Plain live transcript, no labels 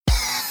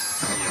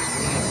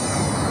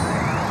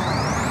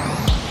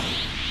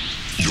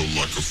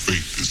The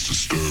faith is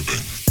disturbing.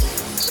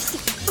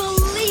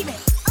 Believe it.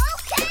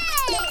 Okay.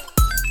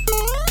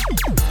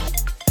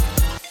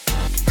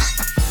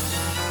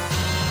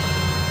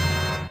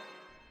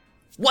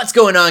 What's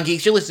going on,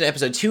 geeks? You're listening to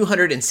episode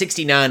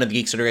 269 of the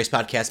Geeks Under Grace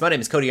podcast. My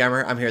name is Cody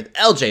Armour. I'm here with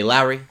LJ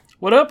Lowry.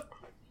 What up?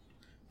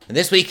 And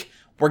this week,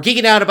 we're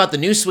geeking out about the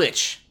new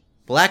Switch,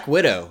 Black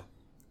Widow,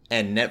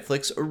 and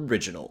Netflix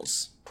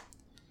originals.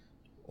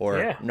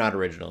 Or not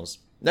originals.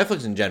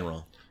 Netflix in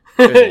general.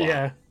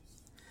 Yeah.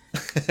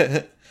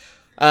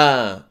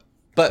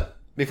 But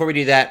before we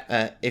do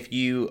that, if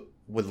you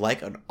would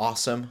like an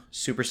awesome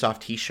super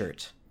soft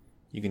t-shirt,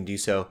 you can do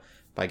so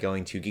by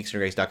going to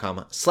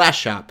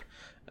geeksundergrace.com/shop.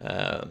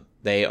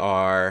 They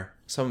are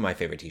some of my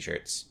favorite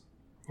t-shirts.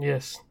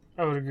 Yes,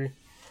 I would agree.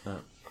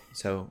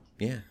 So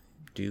yeah,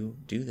 do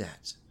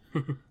that.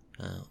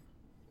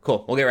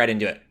 Cool. We'll get right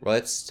into it.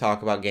 Let's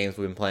talk about games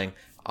we've been playing.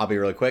 I'll be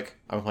really quick.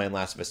 I'm playing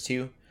Last of Us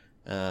 2.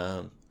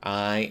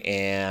 I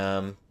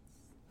am.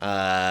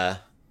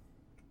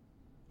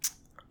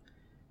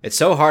 It's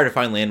so hard to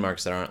find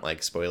landmarks that aren't like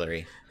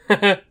spoilery.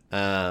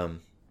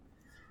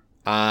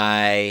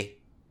 I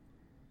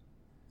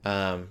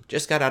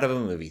just got out of a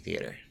movie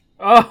theater.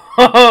 Oh,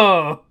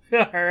 all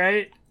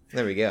right.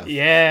 There we go.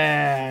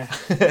 Yeah.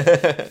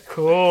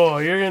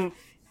 Cool. You're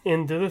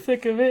into the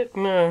thick of it?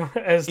 No,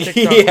 as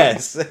TikTok.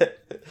 Yes.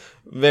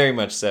 Very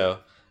much so.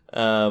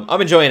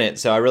 I'm enjoying it,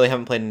 so I really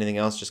haven't played anything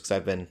else just because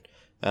I've been,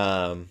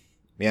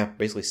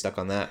 basically stuck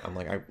on that. I'm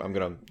like, I'm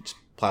going to just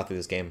plow through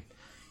this game.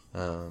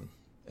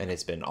 And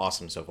it's been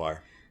awesome so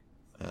far.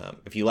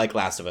 If you like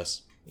Last of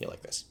Us, you'll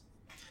like this.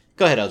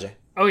 Go ahead, LJ.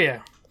 Oh,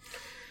 yeah.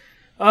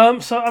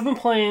 So I've been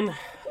playing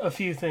a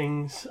few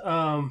things.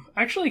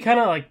 Actually,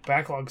 kind of like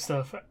backlog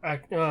stuff.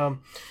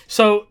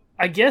 So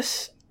I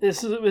guess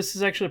this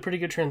is actually a pretty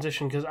good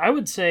transition because I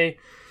would say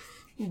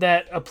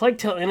that A Plague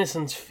Tale: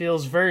 Innocence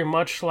feels very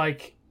much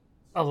like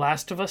a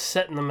Last of Us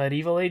set in the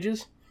medieval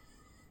ages.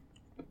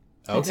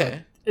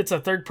 Okay. It's a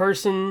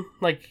third-person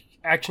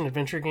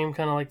action-adventure game,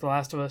 kind of like The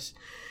Last of Us.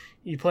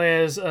 You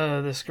play as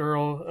this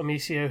girl,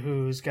 Amicia,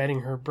 who's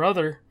guiding her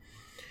brother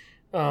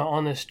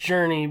on this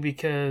journey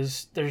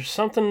because there's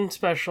something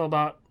special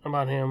about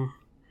him.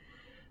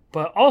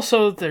 But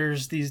also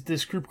there's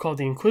this group called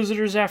the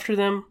Inquisitors after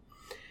them.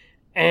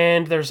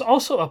 And there's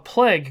also a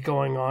plague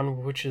going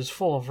on, which is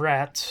full of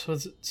rats.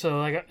 So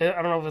I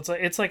don't know if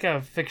it's like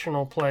a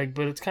fictional plague,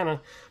 but it's kind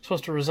of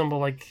supposed to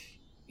resemble a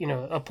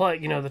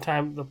plague,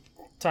 the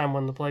time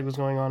when the plague was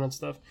going on and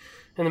stuff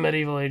in the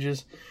medieval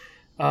ages.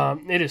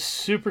 It is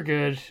super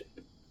good.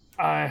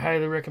 I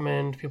highly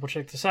recommend people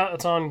check this out.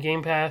 It's on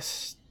Game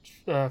Pass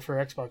for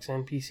Xbox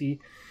and PC.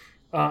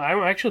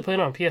 I'm actually playing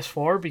on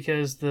PS4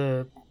 because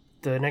the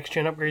next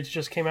gen upgrades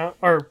just came out,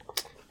 or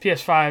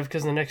PS5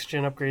 because the next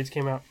gen upgrades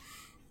came out,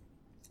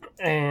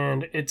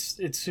 and it's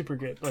super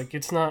good.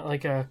 It's not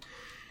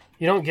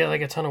you don't get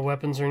a ton of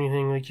weapons or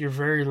anything. You're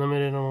very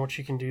limited on what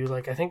you can do.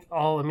 I think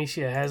all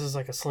Amicia has is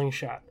a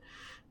slingshot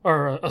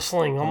or a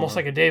sling, almost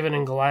like a David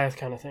and Goliath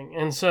kind of thing.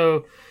 And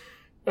so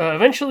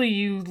eventually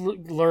you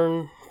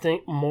learn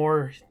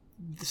more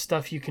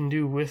stuff you can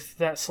do with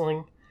that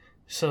sling.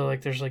 So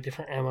there's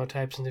different ammo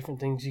types and different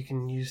things you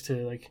can use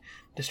to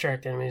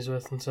distract enemies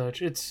with and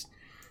such. It's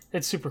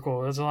super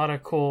cool. There's a lot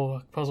of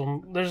cool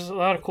puzzle. There's a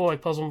lot of cool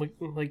puzzle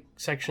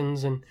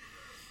sections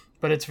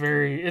but it's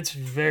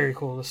very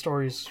cool. The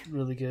story's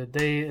really good.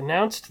 They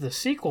announced the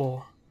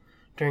sequel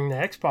during the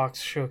Xbox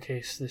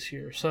showcase this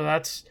year, so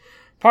that's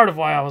part of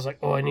why I was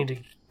I need to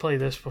play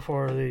this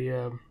before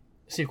the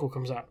sequel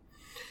comes out.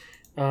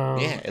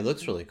 Yeah, it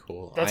looks really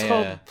cool. That's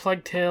called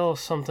Plague Tale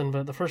something,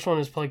 but the first one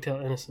is Plague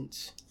Tale: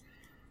 Innocence.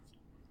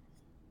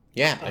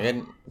 Yeah, I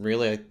didn't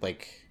really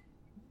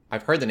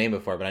I've heard the name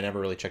before, but I never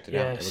really checked it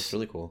out. It looks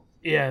really cool.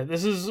 Yeah,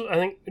 this is. I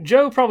think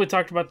Joe probably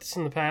talked about this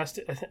in the past.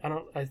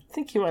 I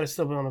think he might have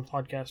still been on the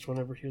podcast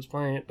whenever he was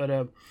playing it, but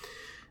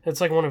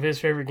it's one of his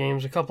favorite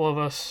games. A couple of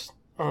us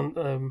on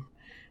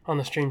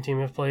the stream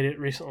team have played it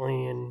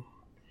recently, and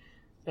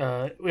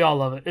we all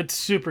love it. It's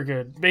super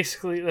good.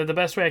 Basically, the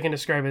best way I can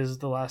describe it is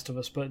The Last of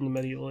Us, but in the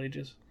medieval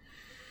ages.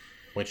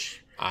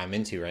 Which I'm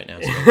into right now,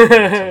 so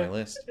it's on my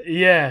list.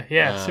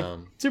 Yeah,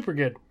 super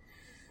good.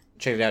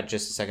 Checked it out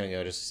just a second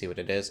ago just to see what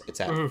it is.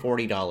 It's at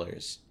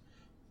 $40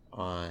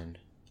 on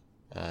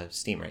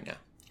Steam right now.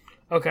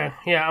 Okay,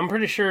 yeah, I'm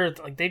pretty sure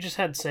they just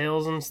had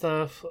sales and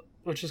stuff,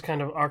 which is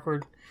kind of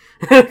awkward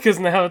because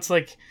now it's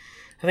I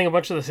think a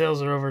bunch of the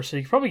sales are over, so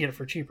you can probably get it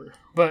for cheaper.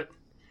 But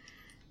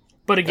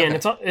again,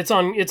 okay. it's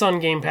on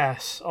Game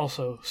Pass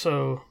also,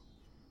 so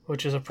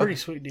which is a pretty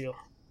sweet deal.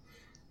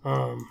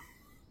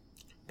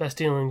 Best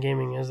deal in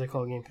gaming, as they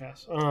call Game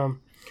Pass.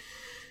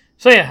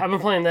 So yeah, I've been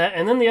playing that,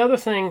 and then the other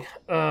thing,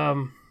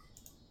 I've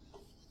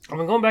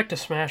been going back to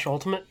Smash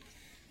Ultimate,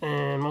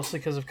 and mostly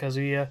because of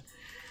Kazuya,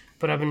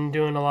 but I've been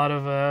doing a lot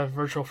of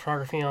virtual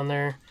photography on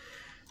there.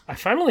 I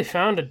finally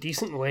found a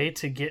decent way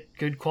to get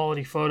good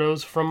quality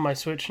photos from my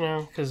Switch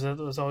now, because that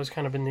was always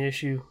kind of been the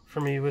issue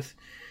for me with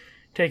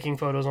taking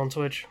photos on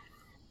Switch.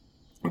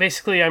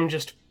 Basically, I'm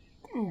just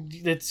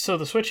so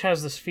the Switch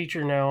has this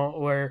feature now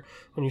where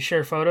when you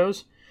share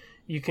photos,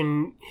 you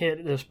can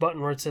hit this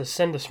button where it says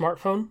send to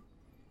smartphone,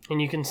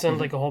 and you can send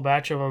like a whole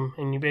batch of them,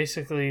 and you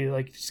basically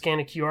like scan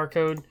a QR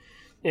code.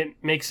 It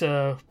makes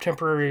a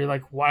temporary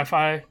like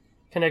Wi-Fi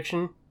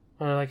connection,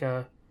 or like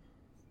a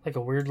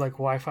weird like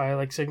Wi-Fi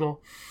like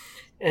signal,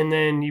 and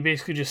then you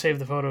basically just save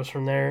the photos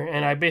from there.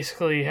 And I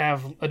basically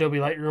have Adobe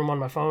Lightroom on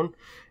my phone,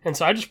 and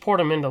so I just port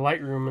them into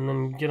Lightroom and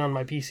then get on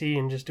my PC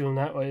and just do them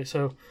that way.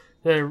 So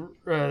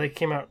they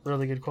came out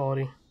really good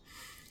quality.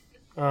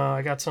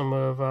 I got some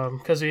of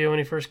Kazuya when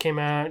he first came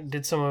out,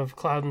 did some of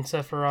Cloud and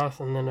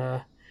Sephiroth, and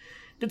then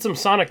did some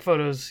Sonic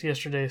photos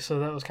yesterday, so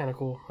that was kind of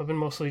cool. I've been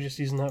mostly just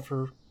using that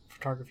for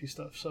photography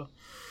stuff, so.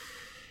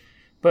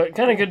 But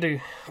kind of good to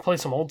play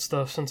some old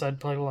stuff since I'd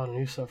played a lot of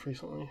new stuff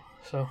recently.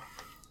 So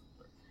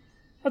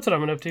that's what I've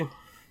been up to.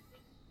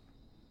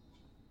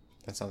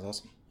 That sounds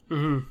awesome.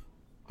 Mm-hmm.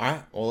 All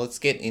right, well, let's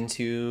get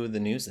into the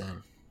news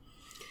then.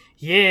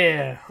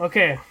 Yeah,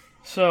 okay.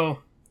 So,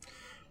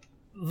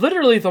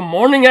 literally the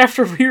morning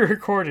after we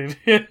recorded,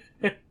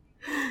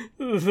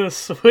 the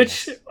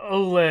Switch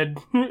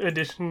OLED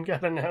edition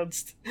got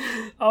announced.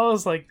 I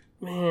was like,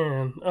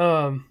 man.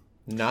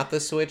 Not the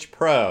Switch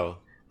Pro.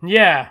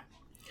 Yeah.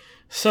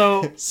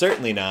 So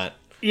Certainly not.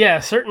 Yeah,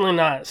 certainly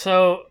not.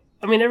 So,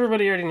 I mean,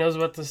 everybody already knows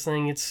about this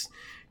thing. It's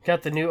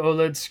got the new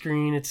OLED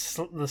screen.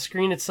 The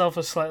screen itself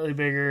is slightly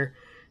bigger.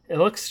 It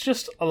looks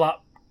just a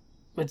lot.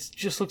 It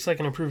just looks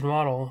like an improved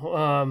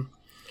model.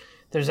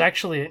 There's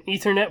actually an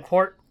Ethernet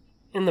port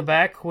in the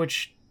back,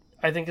 which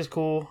I think is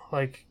cool.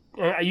 Like,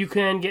 you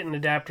can get an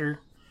adapter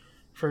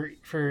for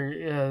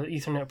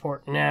Ethernet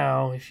port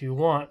now if you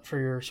want for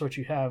your Switch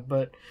you have,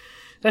 but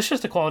that's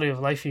just a quality of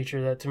life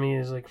feature that to me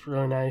is like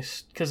really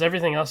nice, because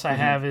everything else I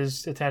have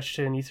is attached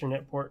to an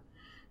Ethernet port,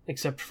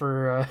 except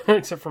for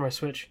my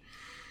Switch.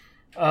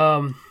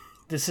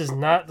 This is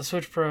not the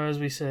Switch Pro, as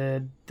we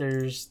said.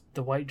 There's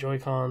the white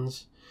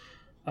Joy-Cons.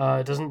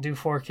 It doesn't do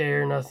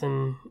 4K or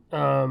nothing.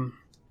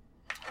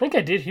 I think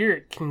I did hear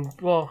it can.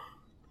 Well,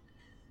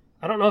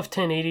 I don't know if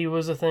 1080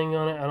 was a thing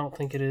on it. I don't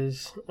think it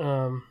is.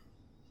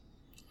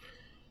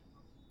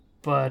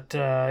 But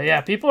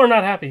yeah, people are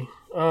not happy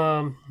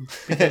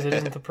because it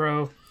isn't the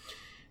Pro,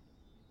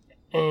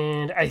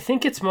 and I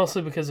think it's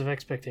mostly because of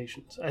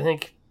expectations. I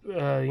think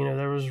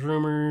there was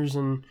rumors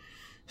and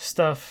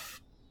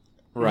stuff,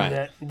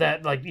 right?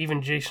 That like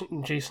even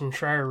Jason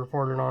Schreier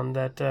reported on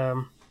that.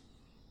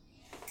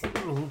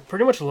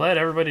 Pretty much led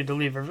everybody to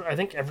leave. I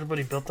think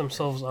everybody built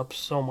themselves up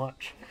so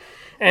much,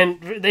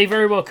 and they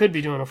very well could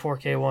be doing a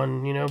 4K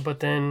one, but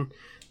then,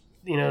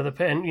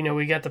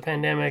 we got the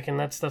pandemic and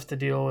that stuff to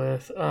deal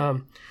with.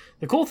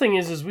 The cool thing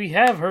is we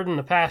have heard in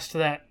the past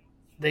that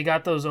they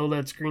got those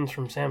OLED screens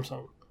from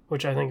Samsung,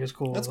 which I think is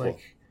cool. That's cool.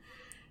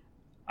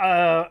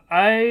 I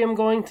am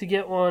going to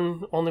get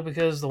one only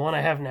because the one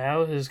I have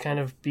now is kind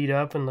of beat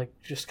up and like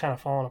just kind of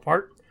falling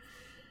apart.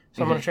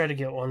 So I'm going to try to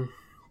get one.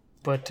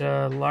 But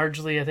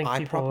largely, I think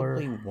people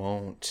probably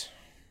won't.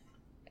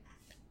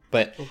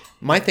 But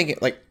my thinking,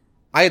 like,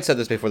 I had said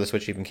this before the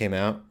Switch even came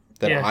out,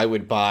 that I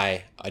would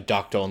buy a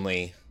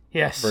docked-only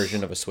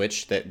version of a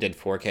Switch that did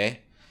 4K.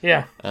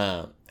 Yeah.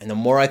 And the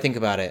more I think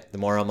about it, the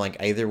more I'm like,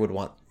 I either would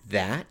want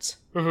that,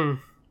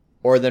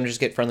 or them just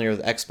get friendlier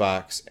with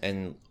Xbox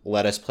and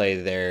let us play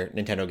their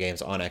Nintendo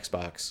games on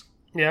Xbox.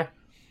 Yeah.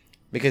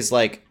 Because,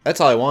 like, that's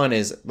all I want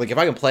is, like, if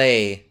I can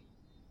play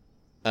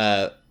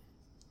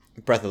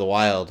Breath of the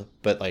Wild,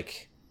 but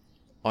like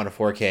on a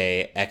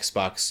 4K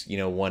Xbox,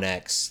 One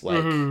X,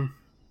 like,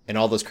 and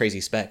all those crazy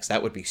specs,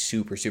 that would be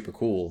super, super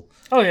cool.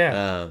 Oh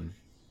yeah.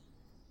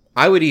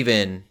 I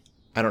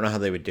don't know how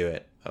they would do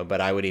it, but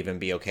I would even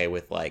be okay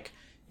with like,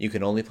 you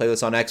can only play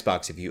this on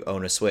Xbox if you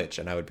own a Switch,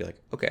 and I would be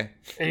like, okay.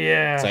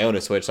 Yeah. So I own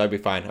a Switch, so I'd be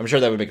fine. I'm sure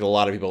that would make a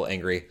lot of people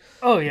angry.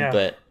 Oh yeah.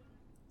 But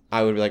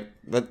I would be like,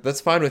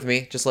 that's fine with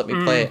me. Just let me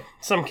play it.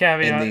 Some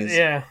caveat. In these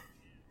yeah.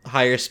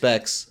 higher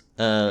specs.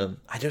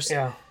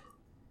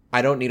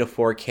 I don't need a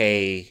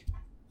 4K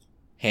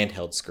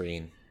handheld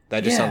screen.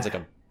 That just sounds like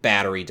a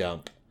battery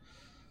dump.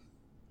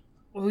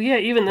 Well, yeah,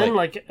 even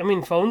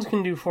then, phones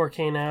can do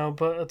 4K now,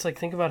 but it's like,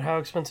 think about how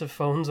expensive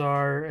phones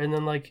are, and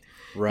then, like,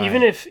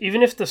 even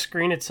if the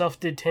screen itself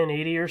did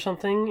 1080 or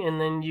something, and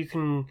then you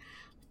can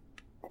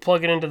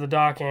plug it into the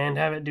dock and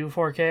have it do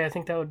 4K, I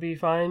think that would be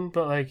fine,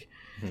 but, like,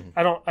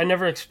 I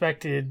never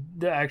expected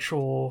the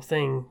actual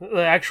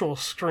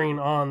screen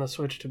on the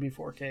Switch to be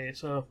 4K,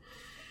 so...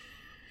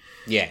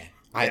 Yeah.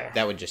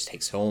 That would just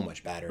take so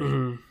much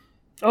battery.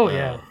 Oh,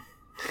 yeah.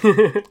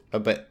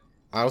 But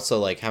I also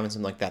like having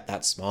something like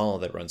that small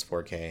that runs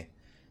 4K.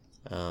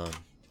 I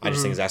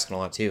just think is asking a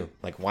lot too.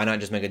 Like, why not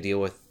just make a deal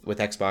with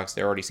Xbox?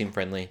 They already seem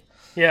friendly.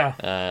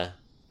 Yeah.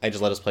 I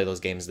just let us play those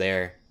games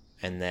there,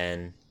 and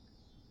then,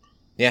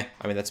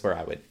 that's where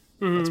I would.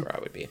 That's where I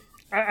would be.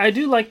 I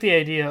do like the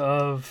idea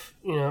of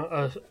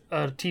a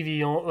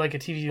TV like a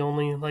TV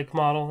only like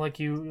model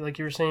like you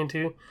were saying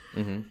too.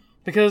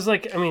 Because,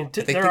 like, I mean,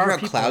 there are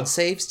people... cloud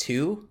saves,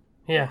 too?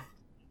 Yeah.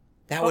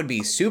 That would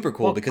be super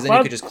cool, because then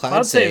you could just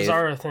cloud save. Saves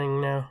are a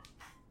thing now.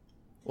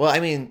 Well, I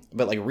mean,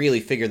 but like really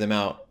figure them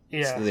out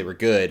Yeah. so that they were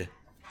good.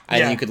 And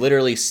Yeah. you could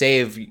literally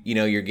save,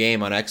 your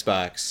game on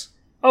Xbox.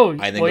 Oh,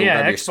 I think well, go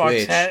yeah, grab your Xbox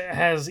Switch.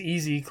 has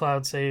easy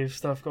cloud save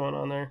stuff going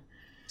on there.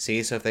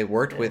 See, so if they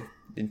worked with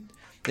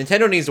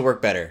Nintendo needs to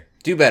work better,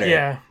 do better.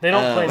 Yeah, they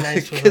don't play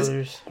nice with 'cause,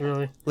 others,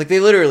 really. Like they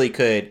literally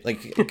could.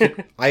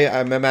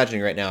 I'm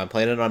imagining right now. I'm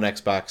playing it on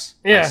Xbox.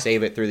 Yeah. I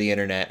save it through the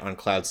internet on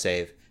cloud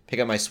save. Pick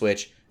up my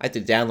Switch. I have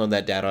to download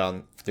that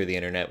data through the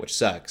internet, which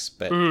sucks,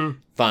 but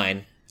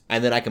fine.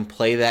 And then I can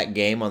play that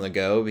game on the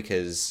go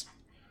because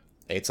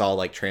it's all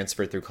like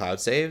transferred through cloud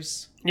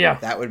saves. Yeah,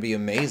 That would be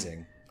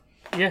amazing.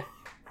 yeah.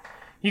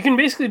 You can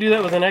basically do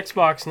that with an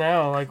Xbox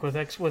now, like with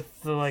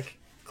the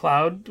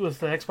cloud,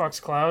 with the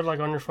Xbox Cloud, like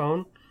on your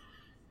phone.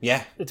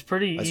 Yeah. It's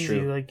pretty That's easy.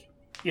 true. Like,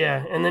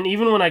 yeah. And then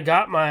even when I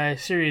got my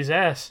Series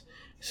S,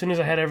 as soon as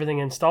I had everything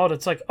installed,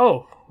 it's like,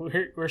 oh,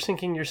 we're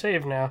syncing your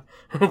save now.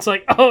 It's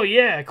like, oh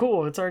yeah,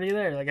 cool, it's already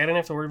there. Like I didn't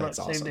have to worry about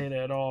That's save awesome. data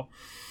at all.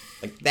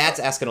 Like that's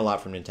asking a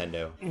lot from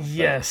Nintendo.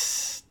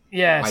 Yes.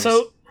 Yeah.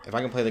 If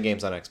I can play the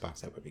games on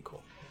Xbox, that would be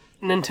cool.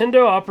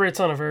 Nintendo operates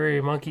on a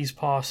very monkey's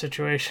paw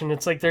situation.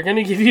 It's like they're going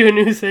to give you a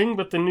new thing,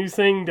 but the new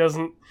thing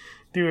doesn't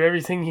do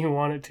everything you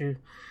want it to.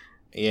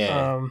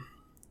 Yeah.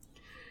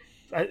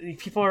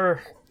 People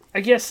are,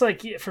 I guess,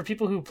 like for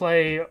people who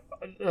play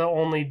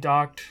only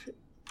docked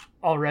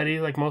already,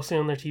 like mostly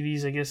on their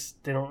TVs, I guess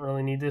they don't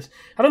really need this.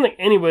 I don't think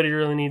anybody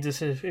really needs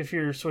this if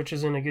your Switch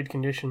is in a good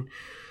condition.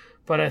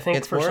 But I think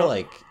it's for more some,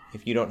 like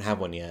if you don't have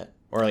one yet,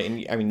 or like,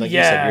 I mean, like you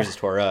Yeah. said, yours is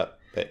tore up.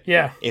 But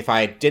yeah, if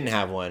I didn't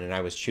have one and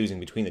I was choosing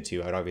between the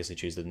two, I'd obviously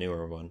choose the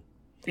newer one.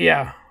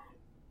 yeah,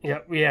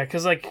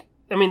 because like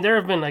I mean, there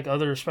have been like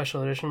other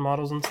special edition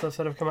models and stuff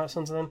that have come out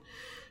since then.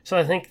 So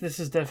I think this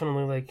is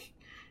definitely like,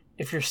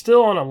 if you're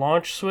still on a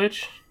launch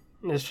Switch,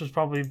 this was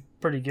probably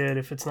pretty good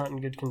if it's not in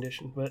good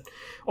condition. But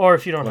or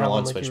if you don't I'm have on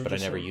one, like Switch, you were but I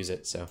just never saying. use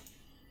it, so.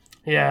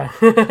 Yeah.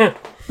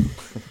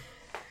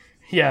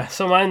 Yeah,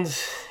 so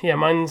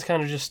mine's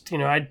kind of just,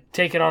 I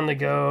take it on the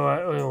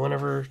go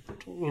whenever,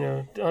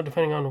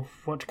 depending on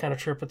what kind of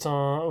trip it's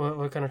on,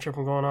 what kind of trip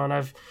I'm going on.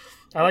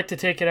 I like to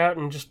take it out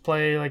and just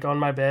play like on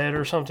my bed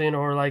or something,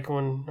 or like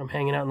when I'm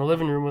hanging out in the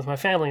living room with my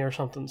family or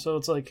something. So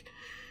it's like,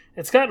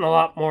 it's gotten a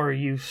lot more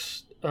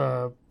use,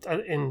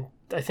 and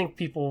I think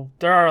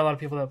there are a lot of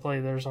people that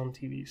play theirs on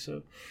TV.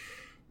 So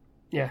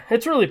yeah,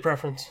 it's really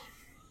preference.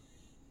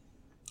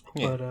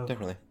 Yeah, But,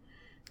 definitely.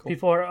 Cool.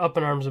 People are up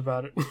in arms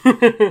about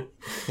it.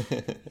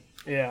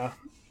 Yeah.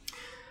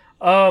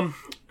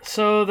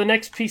 So the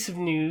next piece of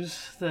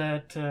news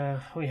that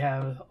we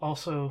have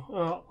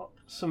also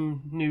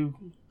some new,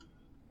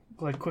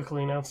 like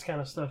quickly announced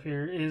kind of stuff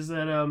here is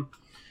that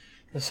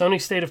the Sony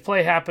State of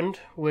Play happened,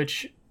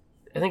 which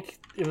I think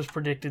it was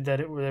predicted that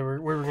we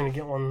were going to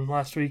get one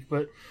last week,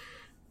 but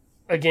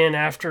again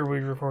after we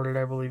recorded,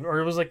 I believe, or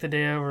it was like the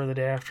day over or the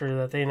day after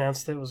that they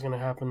announced that it was going to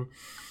happen.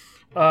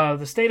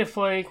 The State of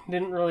Play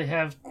didn't really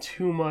have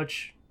too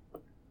much.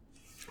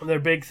 Their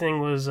big thing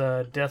was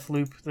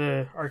Deathloop,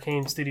 the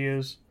Arcane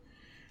Studios,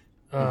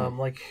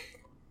 like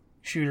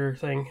shooter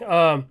thing.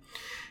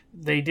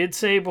 They did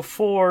say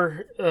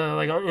before,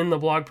 in the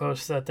blog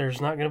post, that there's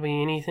not going to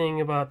be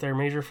anything about their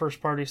major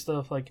first-party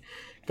stuff like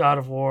God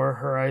of War,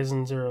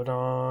 Horizon Zero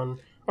Dawn,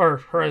 or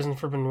Horizon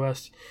Forbidden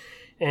West,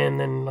 and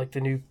then like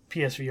the new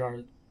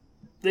PSVR.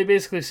 They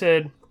basically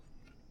said,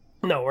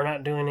 no, we're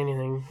not doing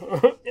anything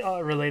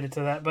related to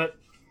that, but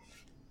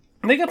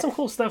they got some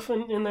cool stuff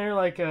in there.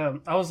 Like,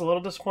 I was a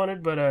little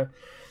disappointed, but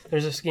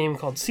there's this game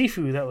called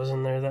Sifu that was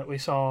in there that we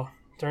saw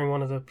during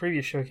one of the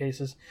previous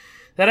showcases.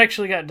 That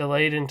actually got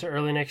delayed into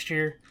early next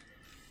year.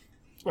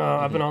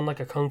 I've been on like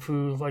a kung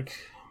fu like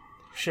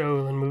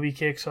show and movie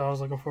kick, so I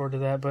was looking forward to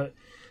that. But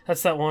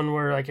that's that one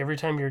where like every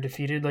time you're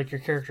defeated, like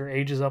your character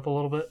ages up a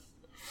little bit.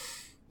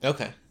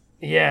 Okay.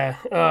 Yeah,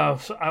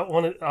 so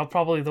I'll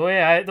probably the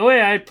way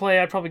I play,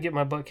 I'd probably get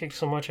my butt kicked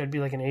so much I'd be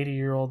like an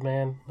 80-year-old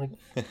man, like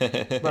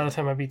by the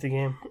time I beat the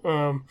game.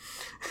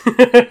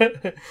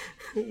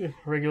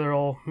 Regular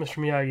old Mr.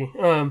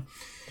 Miyagi.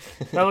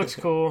 That looks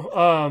cool.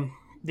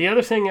 The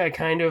other thing I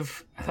thought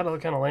it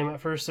looked kind of lame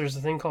at first. There's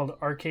a thing called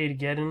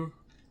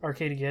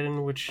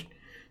Arcadegeddon, which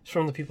is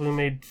from the people who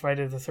made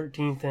Friday the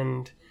 13th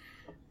and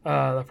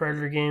the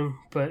Predator game,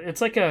 but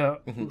it's like a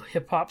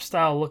hip hop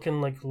style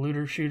looking like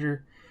looter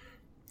shooter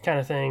kind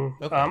of thing.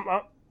 Okay.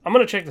 I'm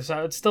gonna check this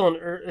out. It's still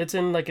it's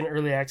in like an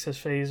early access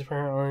phase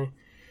apparently,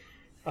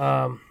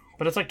 but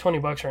it's like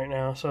 $20 right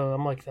now. So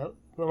I'm like, that.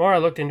 The more I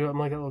looked into it, I'm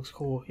like, that looks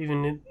cool,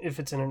 even if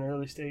it's in an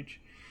early stage.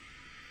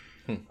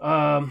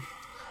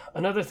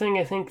 Another thing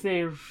I think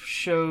they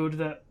showed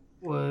that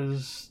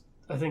was,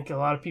 I think a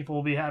lot of people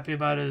will be happy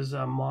about is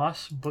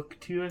Moss Book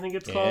 2. I think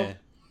it's called.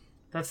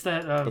 That's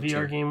that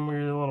VR game where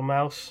you're the little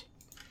mouse.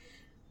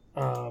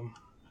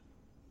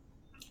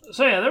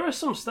 So yeah, there was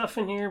some stuff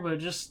in here, but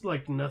just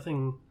like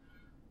nothing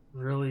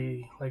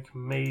really like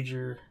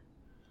major.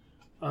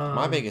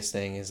 My biggest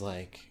thing is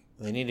like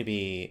they need to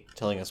be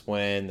telling us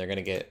when they're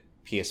gonna get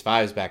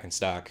PS5s back in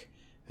stock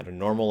at a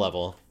normal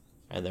level,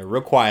 and they're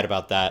real quiet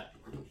about that.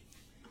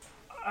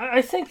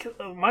 I think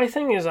my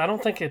thing is I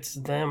don't think it's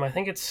them. I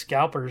think it's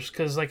scalpers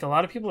because like a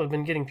lot of people have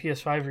been getting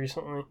PS5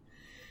 recently.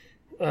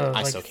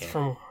 I still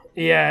can't.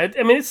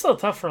 I mean it's still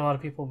tough for a lot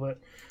of people, but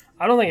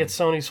I don't think it's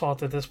Sony's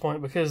fault at this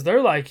point because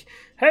they're like,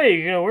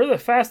 hey, we're the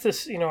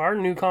fastest. Our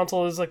new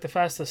console is like the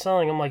fastest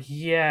selling. I'm like,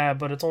 yeah,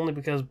 but it's only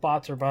because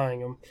bots are buying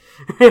them.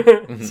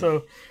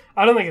 So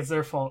I don't think it's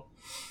their fault.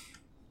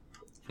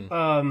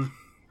 I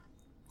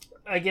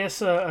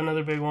guess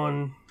another big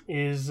one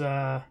is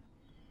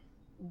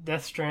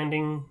Death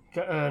Stranding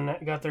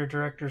got their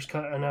director's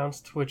cut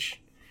announced,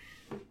 which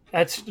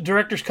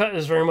director's cut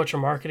is very much a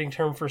marketing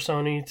term for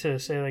Sony to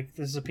say like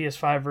this is a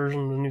PS5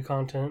 version of the new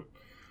content.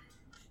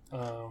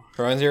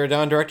 Horizon Zero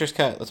Dawn director's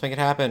cut. Let's make it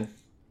happen.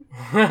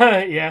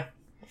 Yeah,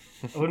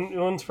 it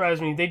wouldn't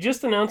surprise me. They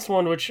just announced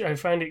one, which I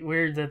find it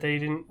weird that they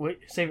didn't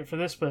save it for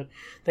this, but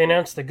they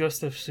announced the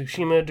Ghost of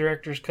Tsushima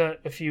director's cut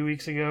a few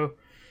weeks ago.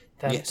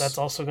 That's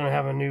also going to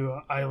have a new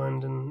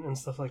island and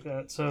stuff like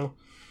that. So,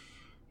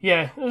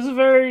 yeah, it was a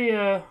very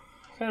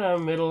kind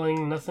of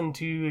middling, nothing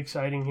too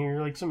exciting here.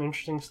 Like some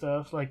interesting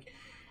stuff. Like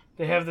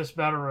they have this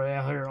battle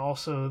royale here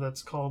also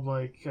that's called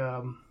like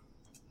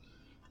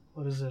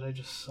what is it? I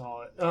just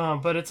saw it.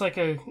 But it's like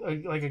a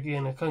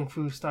kung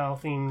fu style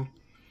themed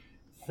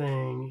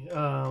thing.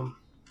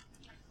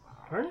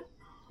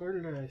 Where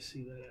did I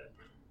see that at?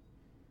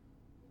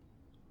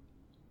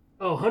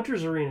 Oh,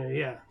 Hunter's Arena,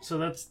 yeah. So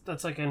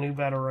that's like a new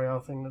battle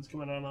royale thing that's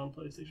coming out on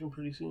PlayStation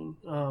pretty soon.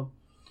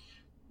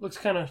 Looks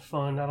kind of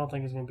fun. I don't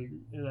think it's gonna be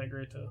that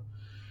great though.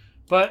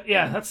 But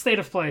yeah, that's state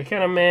of play.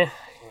 Kind of meh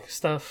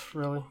stuff,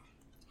 really.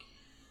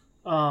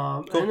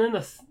 Cool. And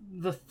then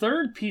the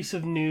third piece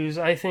of news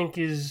I think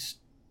is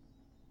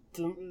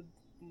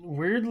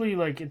weirdly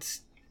like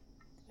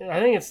I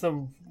think it's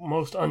the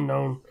most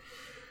unknown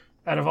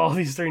out of all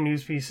these three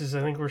news pieces.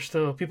 I think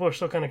people are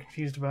still kind of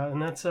confused about it,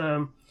 and that's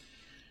so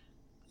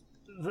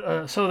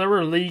there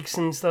were leaks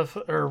and stuff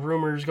or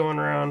rumors going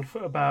around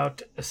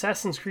about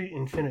Assassin's Creed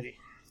Infinity.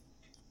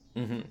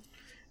 Mm-hmm.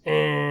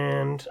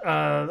 And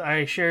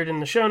I shared in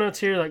the show notes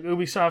here, like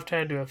Ubisoft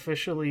had to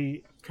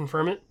officially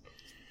confirm it.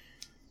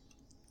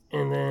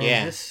 And then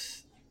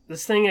this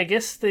thing, I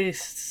guess they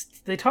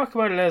talk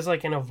about it as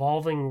like an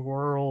evolving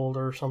world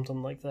or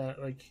something like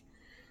that. Like,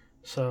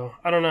 so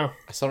I don't know.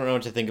 I still don't know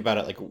what to think about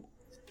it. Like,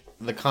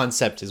 the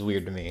concept is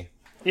weird to me.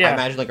 Yeah, I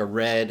imagine like a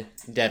Red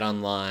Dead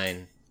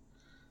Online,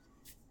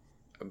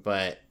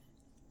 but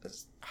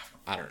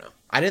I don't know.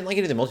 I didn't like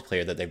any of the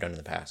multiplayer that they've done in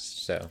the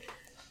past, so.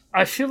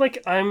 I feel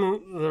like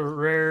I'm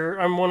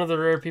one of the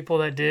rare people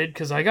that did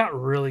because I got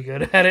really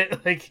good at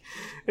it. Like,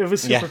 it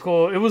was super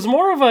cool. It was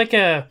more of like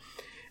a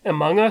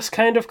Among Us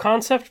kind of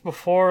concept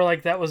before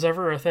like that was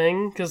ever a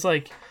thing. Because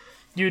like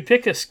you would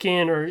pick a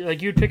skin or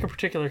like you would pick a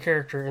particular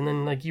character and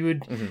then like you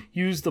would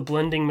use the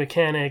blending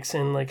mechanics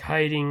and like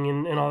hiding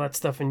and all that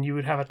stuff, and you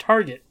would have a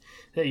target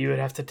that you would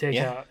have to take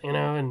out.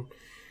 And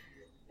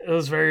it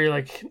was very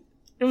like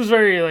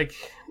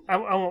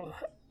Among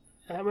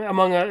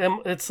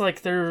it's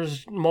like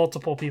there's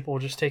multiple people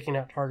just taking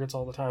out targets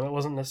all the time. It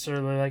wasn't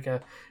necessarily like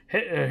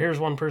here's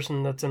one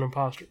person that's an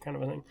imposter kind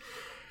of a thing.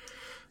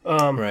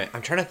 Right.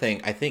 I'm trying to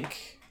think. I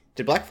think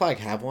did Black Flag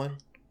have one?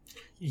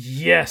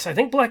 Yes, I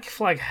think Black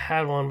Flag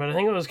had one, but I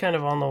think it was kind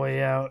of on the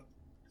way out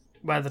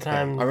by the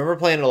time. I remember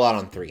playing it a lot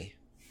on 3.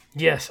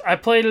 Yes, I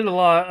played it a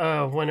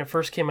lot when it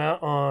first came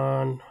out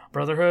on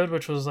Brotherhood,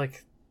 which was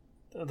like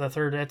the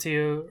third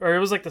Ezio, or it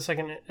was like the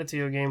second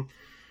Ezio game.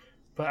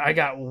 But I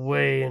got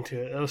way into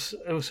it. It was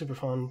super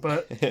fun.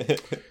 But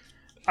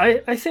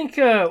I think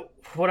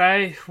what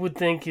I would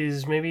think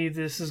is maybe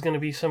this is going to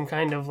be some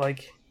kind of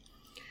like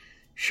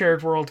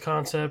shared world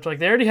concept. Like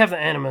they already have the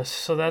Animus,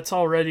 so that's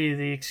already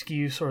the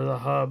excuse or the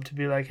hub to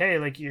be like, hey,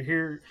 like you're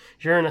here,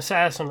 you're an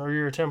assassin or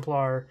you're a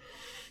Templar.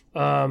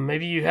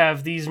 Maybe you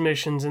have these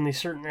missions in these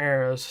certain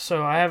eras.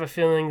 So I have a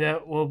feeling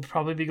that we'll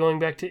probably be going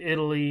back to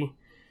Italy.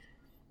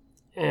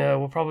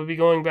 We'll probably be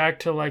going back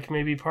to like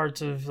maybe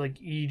parts of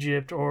like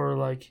Egypt or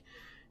like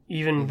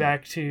even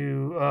back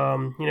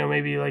to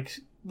maybe like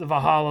the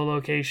Valhalla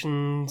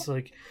locations.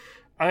 Like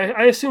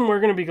I assume we're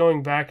going to be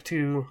going back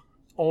to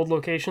old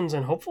locations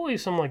and hopefully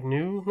some like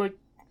new like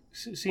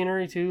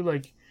scenery too.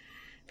 Like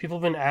people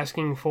have been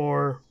asking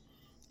for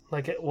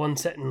like one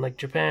set in like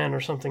Japan or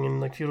something in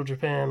like feudal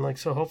Japan. Like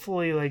so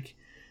hopefully like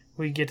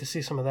we get to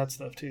see some of that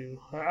stuff too.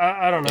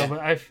 I don't know, but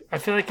I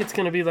feel like it's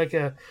going to be like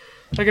a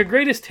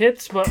greatest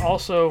hits, but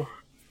also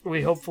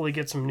we hopefully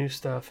get some new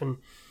stuff. And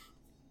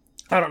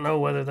I don't know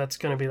whether that's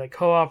going to be like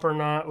co-op or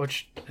not,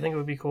 which I think it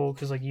would be cool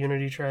because like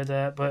Unity tried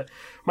that. But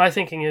my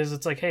thinking is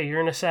it's like, hey,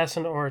 you're an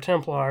assassin or a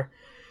Templar.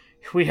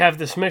 We have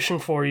this mission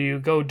for you.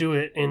 Go do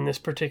it in this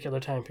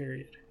particular time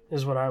period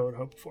is what I would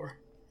hope for.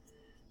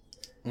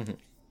 Mm-hmm.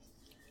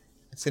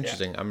 It's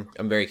interesting. Yeah.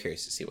 I'm very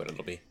curious to see what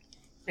it'll be.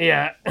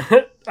 Yeah,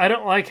 I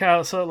don't like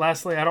how. So,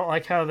 lastly, I don't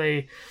like how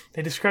they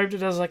described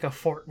it as like a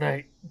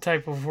Fortnite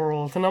type of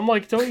world, and I'm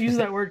like, don't use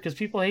that word because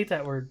people hate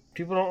that word.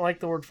 People don't like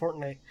the word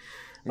Fortnite.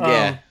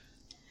 Yeah.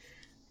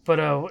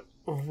 But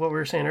what we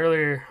were saying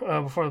earlier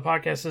before the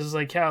podcast is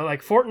like how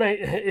like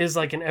Fortnite is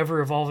like an ever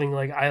evolving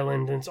like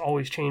island, and it's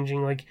always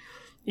changing. Like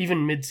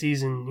even mid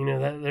season, you know,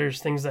 that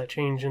there's things that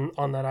change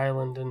on that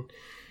island and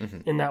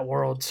in that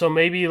world. So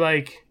maybe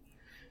like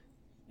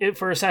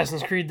for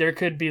Assassin's Creed, there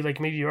could be like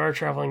maybe you are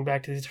traveling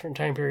back to these different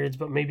time periods,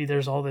 but maybe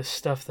there's all this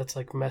stuff that's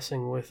like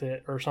messing with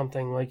it or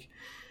something. Like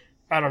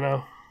I don't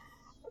know.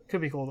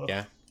 Could be cool though.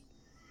 Yeah.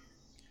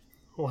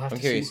 We'll have I'm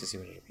to curious see. to see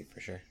what it'll be for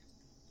sure.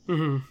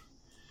 Mm-hmm.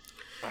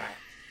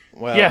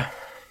 Well, Yeah.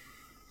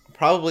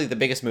 probably the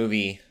biggest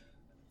movie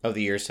of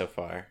the year so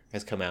far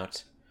has come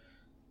out.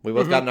 We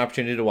both got an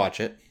opportunity to watch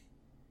it.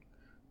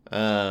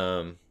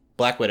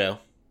 Black Widow.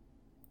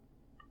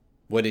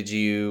 What did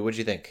you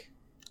think?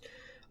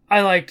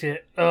 I liked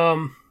it.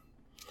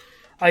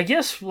 I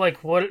guess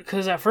like what,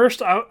 because at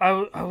first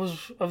I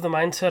was of the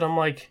mindset I'm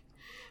like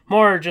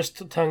more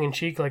just tongue in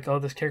cheek, like, oh,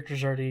 this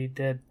character's already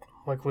dead,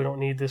 like we don't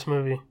need this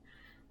movie.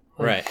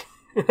 Like,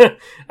 Right.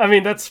 I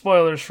mean that's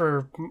spoilers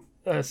for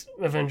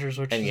Avengers,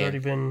 which has Endgame. already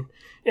been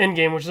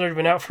Endgame, which has already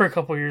been out for a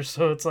couple years,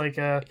 so it's like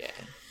Yeah.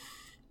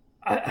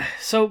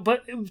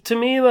 but to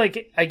me,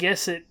 like, I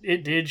guess it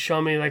did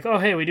show me like, oh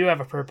hey, we do have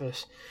a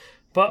purpose,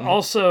 but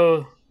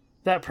also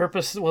that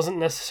purpose wasn't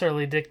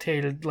necessarily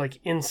dictated like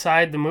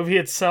inside the movie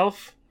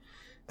itself.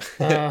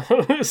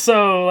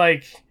 So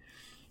like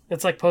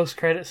it's like post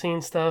credit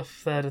scene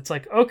stuff that it's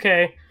like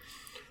okay,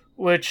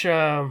 which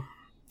I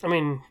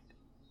mean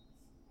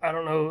I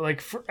don't know,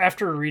 like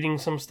after reading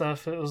some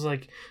stuff it was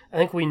like I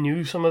think we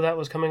knew some of that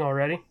was coming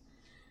already.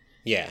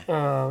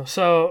 Yeah.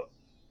 So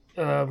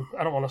I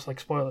don't want to like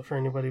spoil it for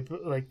anybody,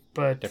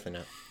 but Definitely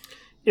not.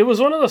 it was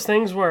one of those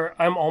things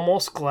where I'm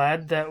almost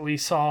glad that we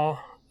saw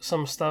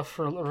some stuff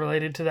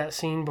related to that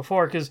scene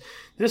before, because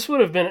this would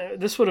have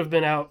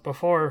been out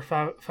before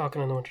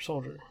Falcon and the Winter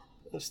Soldier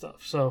and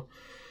stuff. So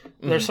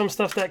there's some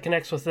stuff that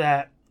connects with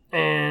that,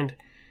 and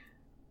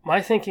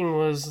my thinking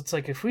was it's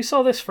like if we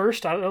saw this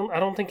first, I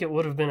don't think it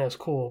would have been as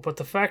cool. But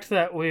the fact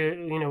that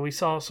we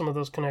saw some of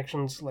those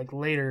connections like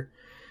later,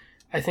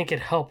 I think it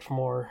helped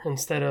more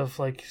instead of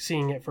like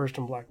seeing it first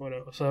in Black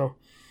Widow. So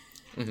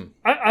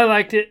I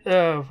liked it.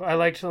 I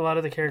liked a lot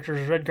of the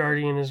characters. Red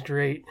Guardian is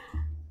great.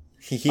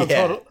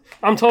 Yeah.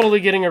 I'm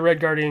totally getting a Red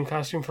Guardian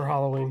costume for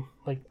Halloween.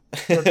 Like,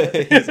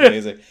 He's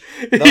amazing.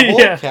 The whole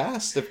Yeah.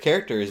 cast of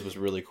characters was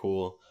really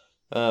cool.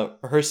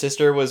 Her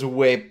sister was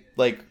way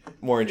like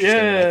more interesting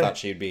than I Yeah. thought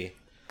she'd be.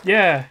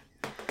 yeah,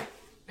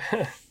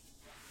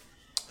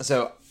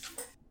 So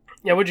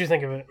yeah. What'd you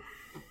think of it?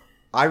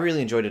 I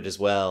really enjoyed it as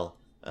well.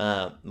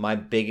 My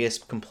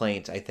biggest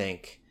complaint, I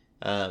think,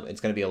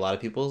 it's going to be a lot of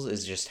people's,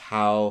 is just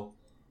how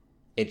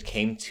it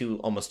came to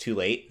almost too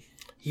late.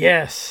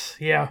 Yes,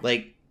 yeah,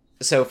 Like,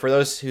 so for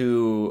those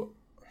who,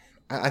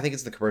 I think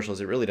it's the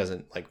commercials. It really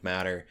doesn't like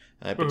matter,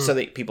 but so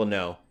that people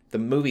know, the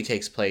movie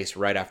takes place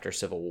right after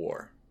Civil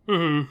War,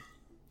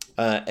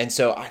 and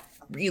so I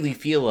really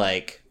feel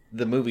like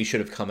the movie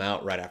should have come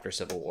out right after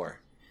Civil War.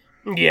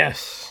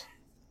 yes,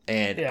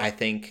 And Yeah. I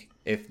think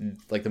if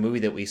like the movie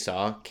that we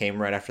saw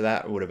came right after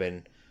that, it would have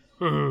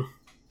been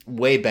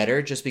way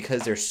better, just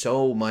because there's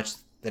so much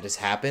that has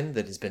happened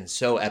that has been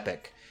so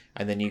epic.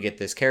 And then you get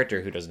this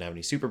character who doesn't have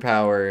any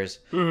superpowers.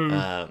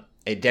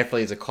 It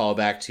definitely is a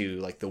callback to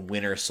like the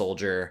Winter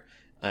Soldier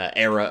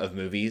era of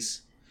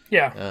movies.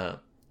 yeah,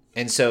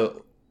 And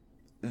so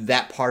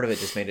that part of it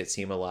just made it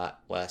seem a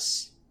lot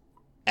less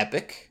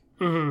epic,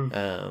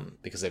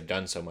 because they've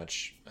done so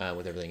much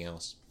with everything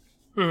else.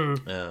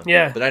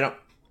 Yeah. But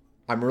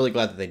I'm really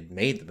glad that they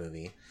made the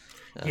movie.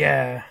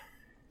 yeah,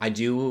 I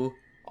do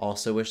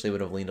also wish they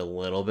would have leaned a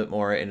little bit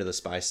more into the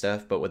spy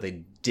stuff, but what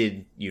they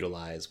did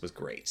utilize was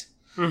great.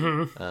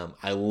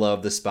 I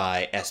love the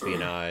spy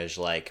espionage,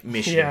 like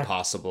Mission Yeah.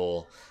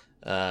 Impossible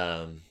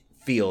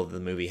feel the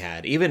movie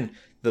had. Even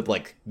the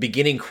like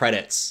beginning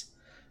credits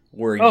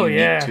were unique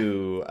yeah.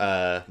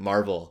 to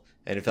Marvel,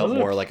 and it felt Was it?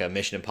 more like a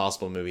Mission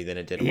Impossible movie than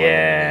it did a Marvel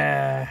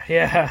movie.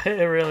 yeah.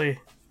 It really,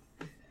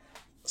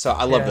 So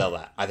I loved Yeah. all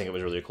that. I think it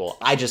was really cool.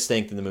 I just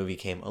think that the movie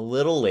came a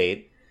little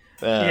late.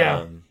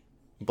 Yeah.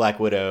 Black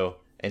Widow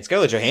and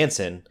Scarlett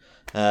Johansson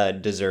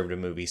deserved a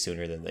movie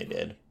sooner than they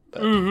did.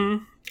 But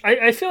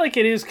I feel like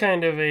it is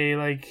kind of a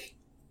like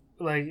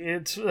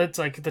it's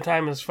like the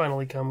time has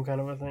finally come kind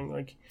of a thing.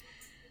 Like,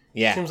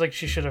 yeah, seems like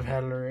she should have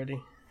had it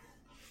already.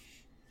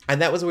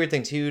 and that was a weird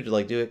thing too, to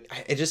like do it.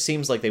 It just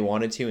seems like they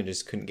wanted to and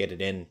just couldn't get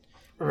it in,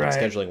 like, Right.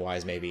 scheduling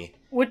wise, maybe.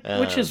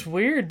 Which is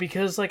weird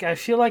because like I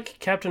feel like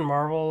Captain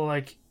Marvel,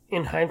 like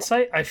in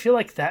hindsight, I feel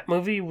like that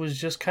movie was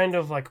just kind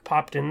of like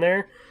popped in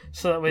there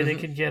so that way they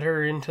could get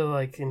her into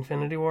like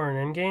Infinity War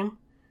and Endgame.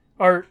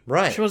 Or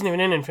Right. she wasn't even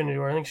in Infinity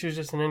War. I think she was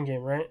just in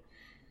Endgame, right?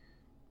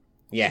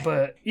 Yeah,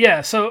 But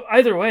yeah, so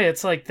either way,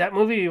 it's like that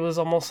movie was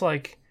almost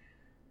like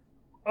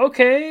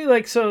okay,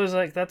 like so it was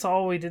like that's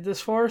all we did this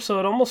for. So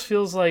it almost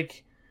feels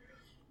like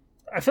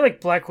I feel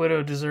like Black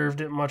Widow deserved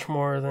it much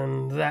more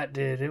than that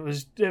did.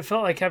 It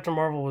felt like Captain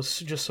Marvel was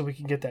just so we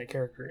could get that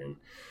character in.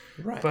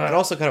 right. but- But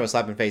also kind of a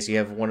slap in the face. You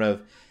have one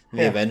of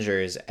the Yeah.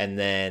 Avengers, and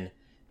then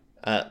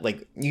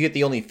like you get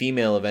the only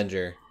female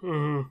Avenger,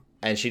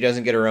 and she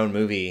doesn't get her own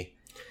movie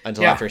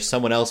until after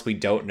someone else we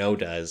don't know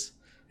does.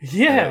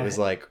 Yeah. And it was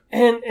like,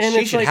 and she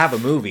it's should like, have a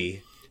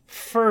movie.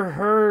 For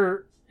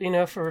her,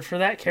 for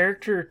that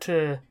character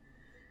to,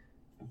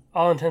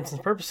 all intents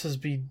and purposes,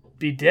 be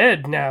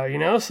dead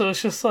now, So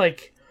it's just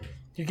like,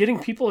 you're getting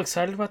people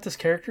excited about this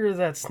character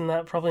that's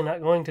probably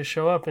not going to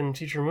show up in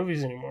future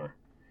movies anymore.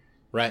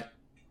 Right.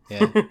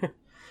 Yeah.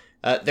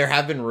 There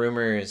have been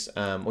rumors,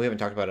 we haven't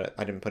talked about it,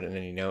 I didn't put it in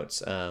any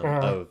notes,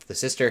 of the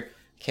sister.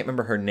 Can't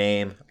remember her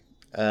name,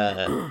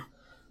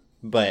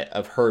 but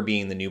of her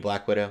being the new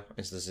Black Widow.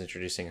 And so this is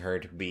introducing her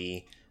to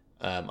be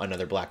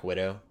another Black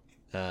Widow.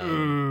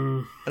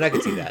 And I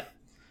could see that.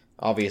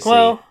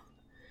 Obviously,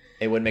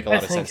 it would make a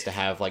lot of sense to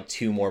have like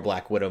 2 more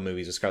Black Widow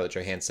movies with Scarlett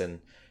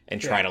Johansson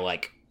and try to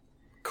like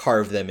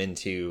carve them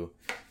into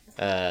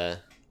the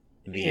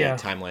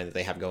timeline that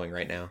they have going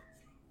right now.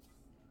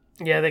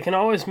 Yeah, they can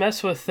always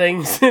mess with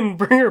things and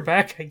bring her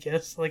back, I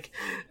guess. Like,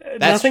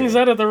 nothing's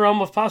true. out of the realm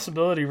of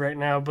possibility right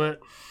now, but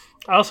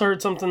I also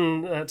heard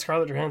something that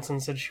Scarlett Johansson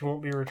said she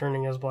won't be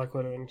returning as Black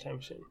Widow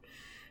anytime soon.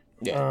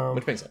 Yeah,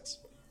 which makes sense.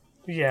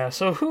 Yeah,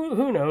 so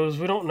who knows?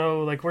 We don't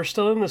know. Like, we're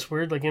still in this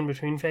weird, like,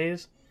 in-between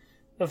phase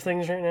of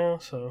things right now,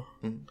 so...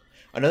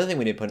 Another thing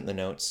we did put in the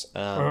notes,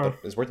 but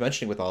is worth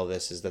mentioning with all of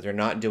this, is that they're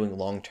not doing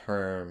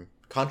long-term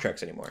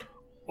contracts anymore.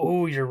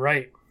 Oh, you're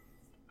right.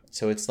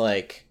 So it's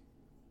like...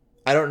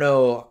 I don't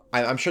know.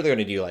 I'm sure they're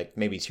going to do like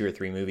maybe 2 or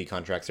 3 movie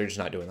contracts. They're just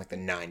not doing like the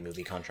 9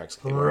 movie contracts.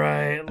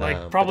 Right.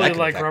 Like probably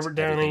like Robert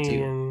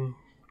Downey and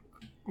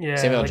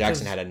Samuel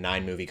Jackson had a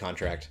 9 movie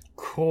contract.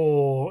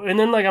 Cool. And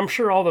then like I'm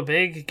sure all the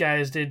big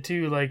guys did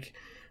too, like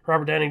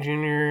Robert Downey Jr.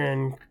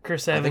 and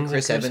Chris Evans. I think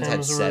Chris Evans had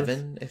Hemsworth.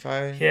 7, if I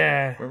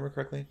remember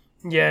correctly.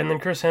 Yeah, and then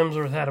Chris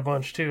Hemsworth had a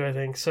bunch too, I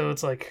think. So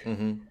it's like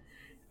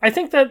I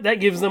think that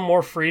gives them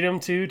more freedom,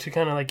 too, to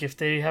kind of, like, if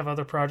they have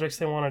other projects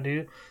they want to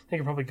do, they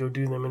can probably go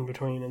do them in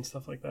between and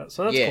stuff like that.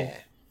 So that's cool.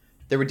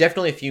 There were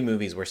definitely a few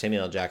movies where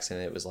Samuel L. Jackson,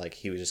 it was like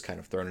he was just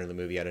kind of thrown into the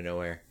movie out of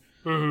nowhere.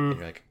 And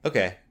you're like,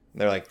 okay.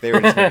 They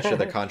were just making sure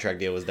the contract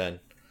deal was done.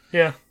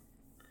 Yeah.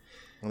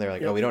 And they're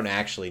like, oh, we don't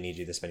actually need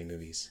you this many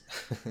movies.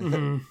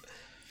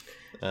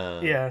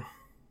 Yeah.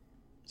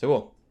 So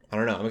cool. I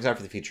don't know. I'm excited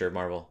for the future of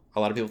Marvel. A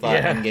lot of people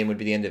thought Endgame would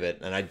be the end of it,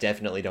 and I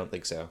definitely don't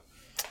think so.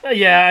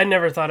 Yeah, I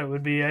never thought it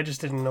would be. I just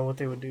didn't know what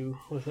they would do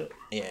with it.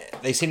 Yeah,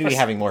 they seem to be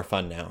having more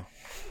fun now.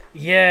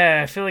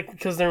 Yeah, I feel like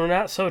because they're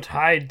not so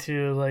tied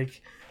to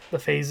like the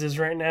phases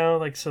right now,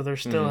 like so they're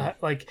still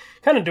like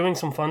kind of doing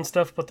some fun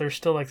stuff, but they're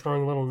still like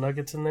throwing little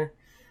nuggets in there.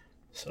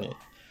 So,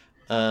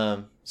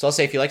 so I'll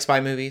say if you like spy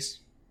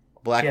movies,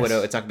 Black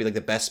Widow, it's not gonna be like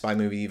the best spy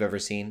movie you've ever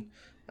seen,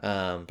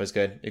 but it's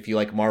good. If you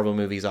like Marvel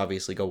movies,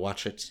 obviously go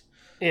watch it.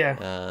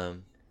 Yeah.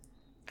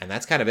 And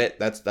that's kind of it.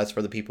 That's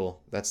for the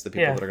people. That's the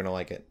people that are gonna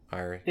like it.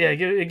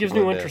 It gives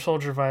me Winter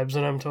Soldier vibes,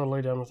 and I'm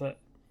totally down with that.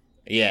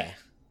 Yeah.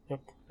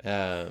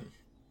 Yep.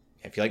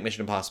 If you like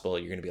Mission Impossible,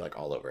 you're gonna be like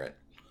all over it.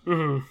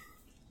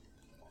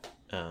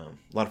 A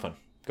lot of fun.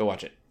 Go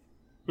watch it.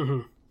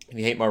 If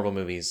you hate Marvel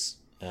movies,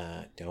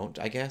 don't,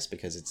 I guess,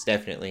 because it's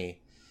definitely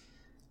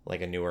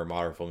like a newer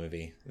Marvel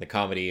movie. The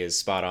comedy is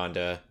spot on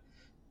to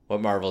what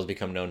Marvel has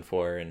become known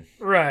for, and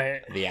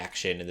the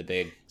action and the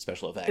big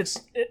special effects.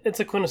 It's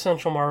a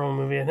quintessential Marvel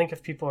movie. I think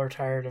if people are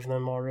tired of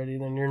them already,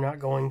 then you're not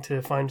going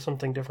to find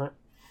something different.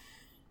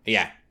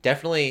 Yeah,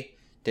 definitely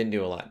didn't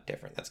do a lot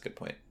different. That's a good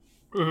point.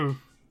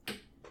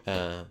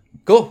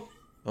 Cool.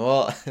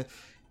 Well,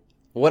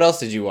 what else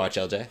did you watch,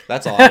 LJ?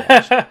 That's all I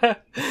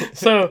watched.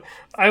 So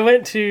I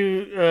went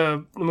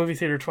to the movie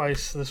theater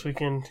twice this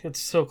weekend. It's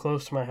so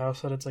close to my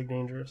house that it's like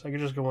dangerous. I could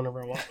just go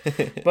whenever I want.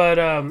 But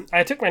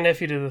I took my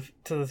nephew to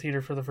the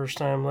theater for the first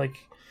time. Like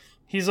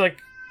he's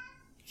like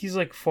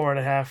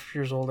 4.5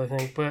 years old, I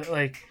think. But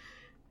like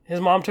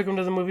his mom took him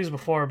to the movies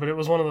before. But it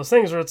was one of those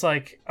things where it's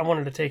like I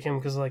wanted to take him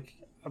because like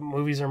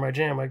movies are my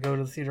jam. I go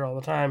to the theater all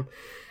the time.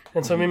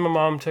 And so me and my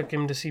mom took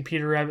him to see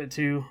Peter Rabbit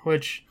 2,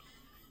 which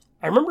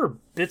I remember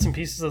bits and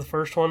pieces of the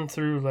first one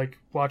through like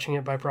watching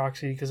it by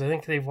proxy because I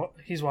think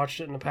he's watched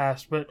it in the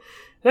past. But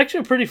it's actually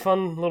a pretty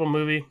fun little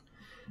movie.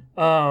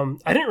 I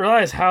didn't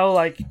realize how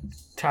like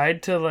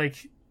tied to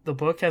like the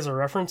book as a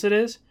reference it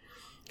is,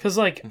 because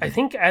like I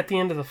think at the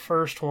end of the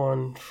first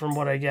one, from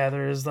what I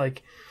gather, is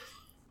like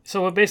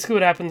so what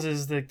happens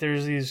is that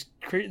there's these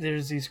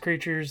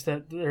creatures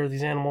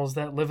these animals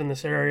that live in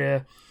this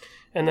area.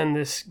 And then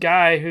this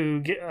guy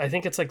who, I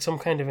think it's like some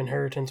kind of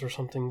inheritance or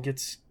something,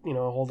 gets, a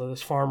hold of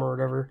this farm or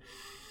whatever.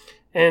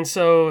 And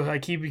so,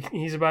 like,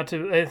 he's about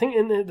to, I think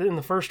in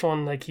the first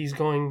one, like, he's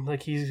going,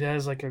 like, he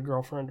has, like, a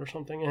girlfriend or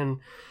something. And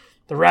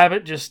the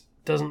rabbit just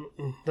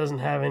doesn't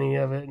have any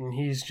of it. And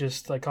he's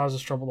just, like,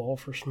 causes trouble the whole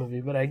first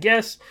movie. But I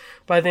guess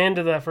by the end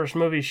of that first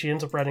movie, she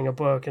ends up writing a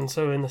book. And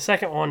so in the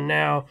second one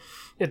now,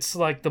 it's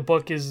like the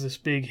book is this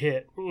big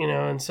hit,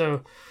 and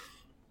so...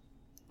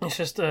 It's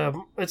just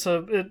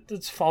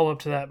it's follow up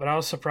to that, but I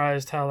was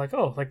surprised how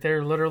like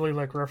they're literally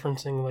like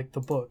referencing like the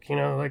book,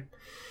 like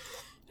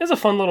it's a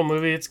fun little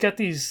movie. It's got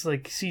these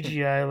like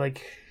CGI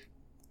like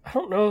I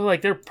don't know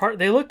like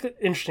they look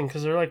interesting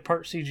because they're like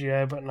part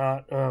CGI but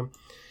not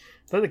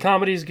But the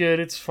comedy's good.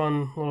 It's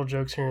fun, little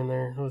jokes here and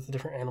there with the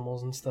different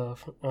animals and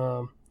stuff.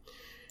 Yeah,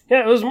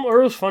 it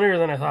was funnier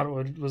than I thought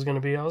was going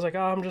to be. I was like,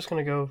 oh, I'm just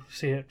going to go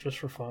see it just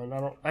for fun.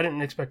 I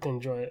didn't expect to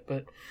enjoy it,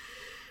 but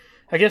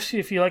I guess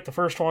if you like the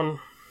first one,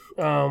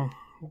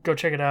 go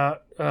check it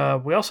out.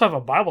 We also have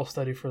a Bible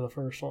study for the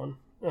first one.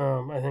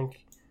 I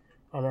think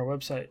on our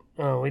website.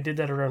 We did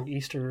that around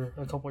Easter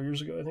a couple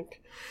years ago, I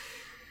think.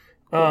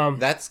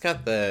 That's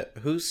got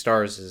who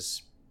stars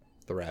as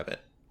the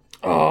rabbit?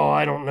 Oh,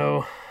 I don't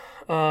know.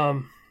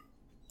 I'll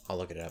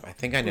look it up. I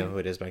think I know who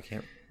it is, but I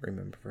can't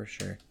remember for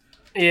sure.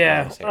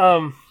 Yeah.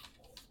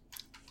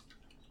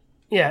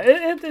 Yeah.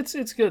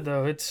 It's good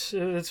though.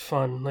 It's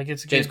fun. Like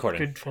it's a James Corden.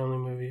 good family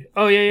movie.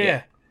 Oh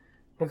yeah.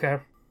 Okay.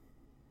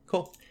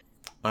 Cool.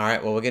 All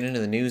right. Well, we'll get into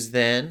the news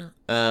then.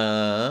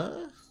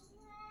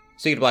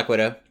 Speaking of Black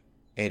Widow,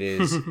 it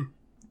is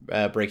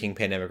breaking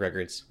pandemic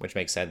records, which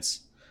makes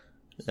sense.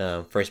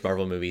 First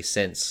Marvel movie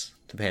since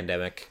the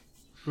pandemic.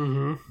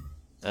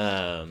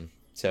 Mm-hmm.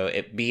 So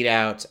it beat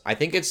out. I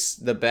think it's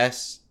the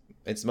best.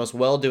 It's the most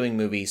well-doing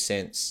movie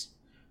since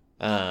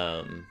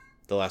the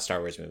last Star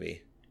Wars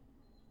movie.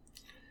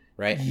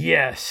 Right?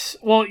 Yes.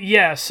 Well,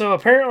 yeah. So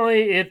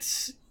apparently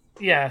it's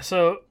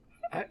So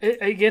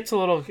it gets a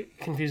little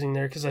confusing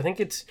there because I think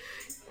it's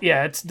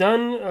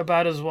done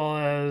about as well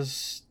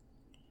as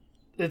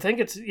I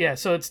think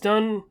So it's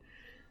done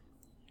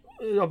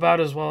about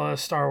as well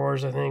as Star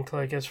Wars. I think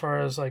like as far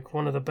as like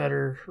one of the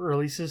better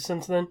releases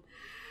since then.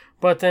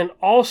 But then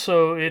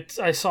also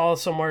I saw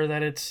somewhere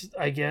that it's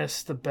I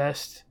guess the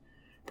best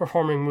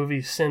performing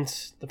movie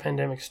since the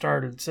pandemic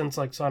started, since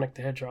like Sonic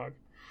the Hedgehog.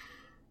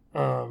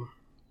 So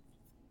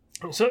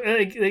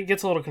it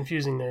gets a little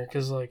confusing there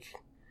because like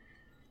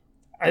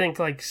I think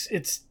like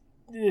it's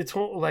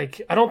like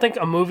I don't think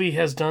a movie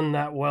has done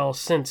that well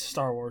since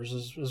Star Wars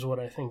is what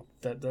I think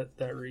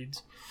that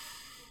reads.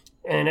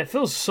 And it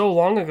feels so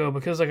long ago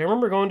because like I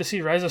remember going to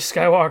see Rise of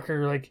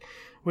Skywalker. Like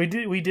we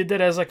did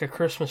that as like a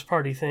Christmas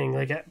party thing,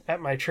 like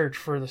at my church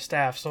for the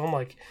staff. So I'm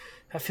like,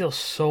 that feels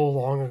so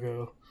long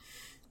ago.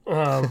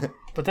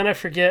 But then I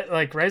forget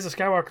like Rise of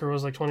Skywalker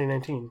was like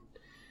 2019.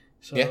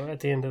 So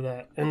at the end of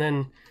that, and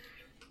then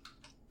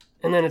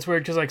it's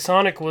weird because like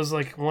Sonic was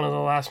like one of the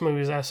last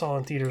movies I saw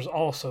in theaters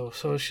also.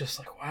 So it's just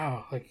like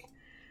wow, like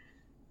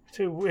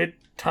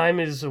time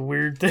is a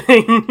weird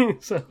thing.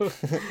 So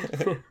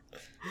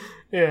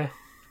yeah.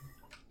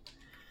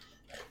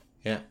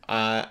 Yeah.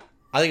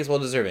 I think it's well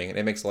deserving, and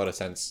it makes a lot of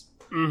sense.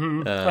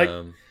 Mm-hmm. Like,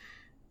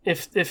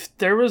 if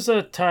there was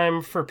a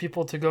time for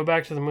people to go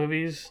back to the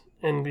movies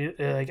and be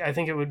like, I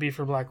think it would be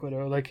for Black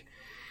Widow. Like,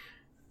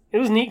 it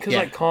was neat because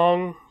like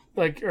Kong,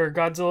 like or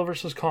Godzilla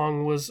versus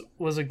Kong was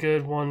a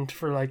good one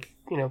for like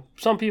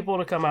some people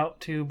to come out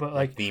to, but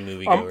like the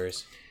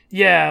moviegoers.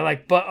 Yeah,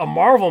 like but a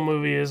Marvel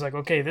movie is like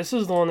okay, this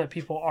is the one that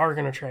people are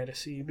gonna try to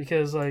see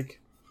because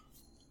like,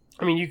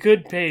 I mean, you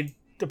could pay.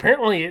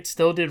 Apparently, it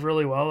still did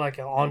really well, like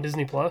on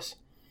Disney Plus.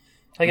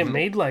 Like it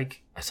made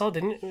like I saw,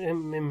 didn't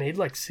it made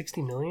like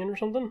 60 million or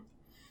something?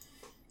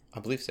 I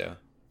believe so.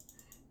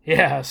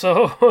 Yeah,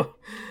 so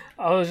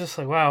I was just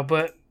like, wow,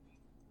 but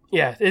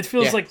yeah, it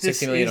feels like this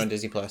 60 million on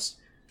Disney Plus.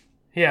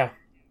 Yeah,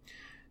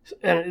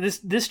 and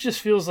this just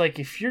feels like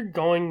if you're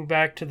going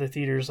back to the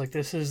theaters, like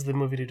this is the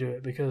movie to do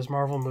it because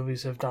Marvel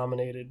movies have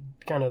dominated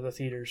kind of the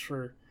theaters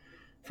for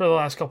the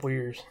last couple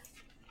years,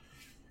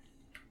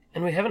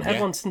 and we haven't had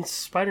one since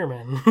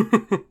Spider-Man.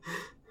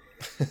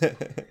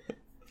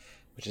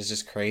 Which is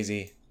just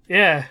crazy.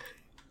 Yeah.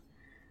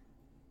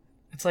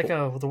 It's like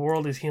the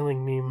world is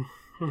healing meme.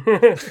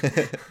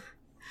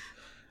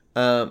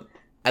 And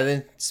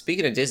then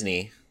speaking of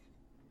Disney,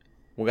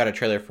 we got a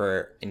trailer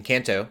for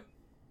Encanto.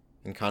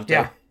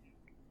 Yeah.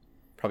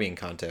 Probably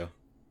Encanto.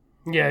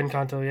 Yeah,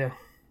 Encanto,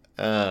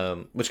 yeah.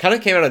 Which kind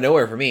of came out of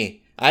nowhere for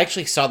me. I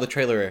actually saw the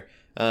trailer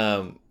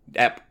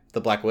at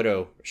the Black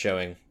Widow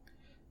showing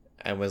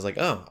and was like,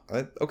 oh,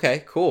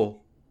 okay,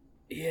 cool.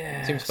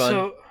 Yeah. Seems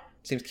fun.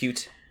 Seems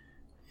cute.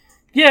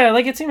 Yeah,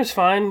 like it seems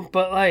fine,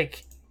 but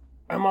like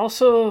I'm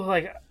also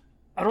like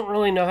I don't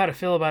really know how to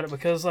feel about it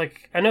because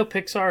like I know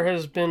Pixar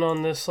has been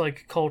on this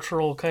like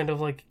cultural kind of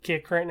like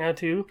kick right now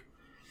too.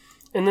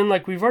 And then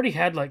like we've already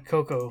had like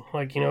Coco,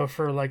 like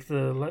for like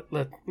the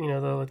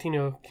the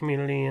Latino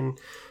community and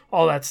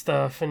all that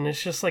stuff, and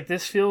it's just like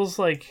this feels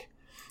like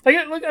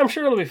I'm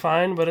sure it'll be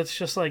fine, but it's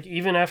just like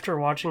even after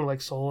watching like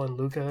Soul and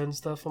Luca and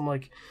stuff, I'm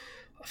like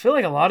I feel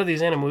like a lot of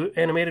these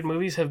animated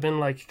movies have been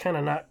like kind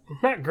of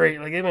not great.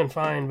 Like they've been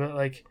fine, but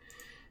like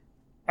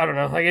I don't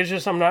know. Like it's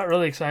just I'm not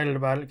really excited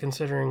about it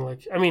considering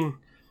like I mean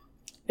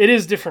it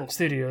is different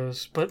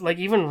studios, but like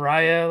even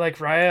Raya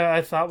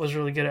I thought was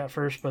really good at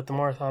first, but the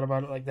more I thought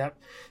about it, like that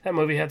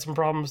movie had some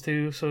problems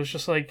too. So it's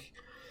just like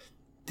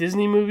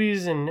Disney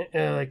movies and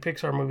like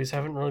Pixar movies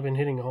haven't really been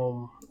hitting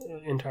home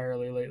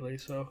entirely lately.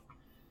 So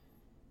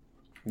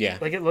yeah,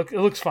 like it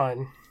looks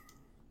fine.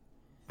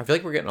 I feel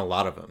like we're getting a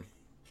lot of them.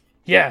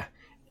 Yeah,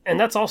 and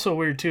that's also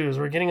weird too. Is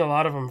we're getting a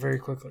lot of them very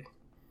quickly.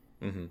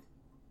 Mm-hmm.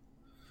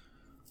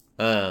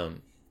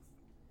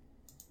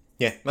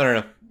 Yeah, I don't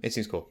know. It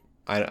seems cool.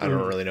 I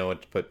don't really know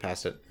what to put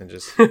past it. And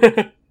just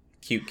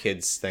cute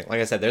kids thing.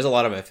 Like I said, there's a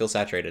lot of them. I feel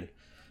saturated.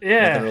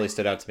 Yeah. Nothing really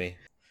stood out to me.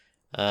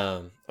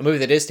 A movie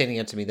that is standing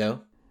out to me,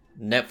 though,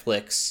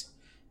 Netflix,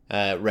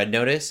 Red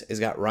Notice, has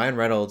got Ryan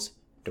Reynolds,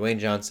 Dwayne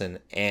Johnson,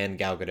 and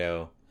Gal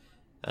Gadot.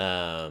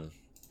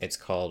 It's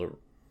called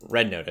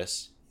Red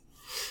Notice.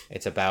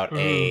 It's about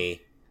a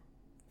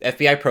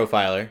FBI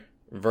profiler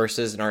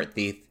versus an art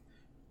thief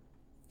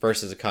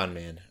versus a con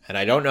man. And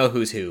I don't know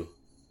who's who.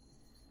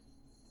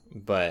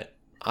 But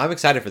I'm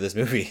excited for this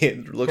movie.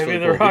 It looks Maybe really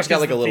The cool. We Rock just got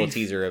is like a the little thief.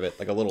 teaser of it,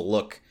 like a little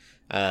look,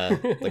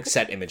 like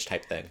set image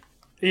type thing.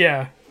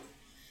 Yeah.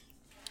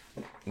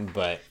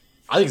 But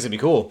I think it's gonna be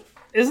cool.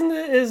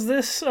 Is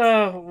this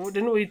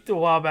didn't we a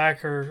while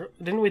back, or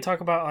didn't we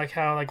talk about like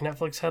how like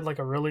Netflix had like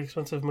a really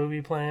expensive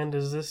movie planned?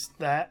 Is this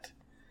that?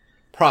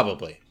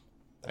 Probably.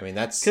 I mean,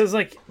 that's Because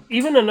like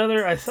even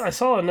another I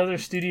saw another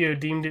studio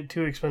deemed it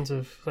too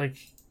expensive, like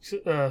so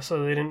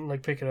they didn't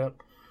like pick it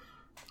up.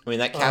 I mean,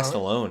 that cast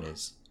alone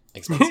is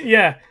expensive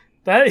Yeah,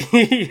 that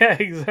yeah,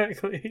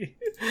 exactly.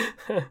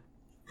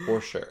 for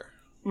sure.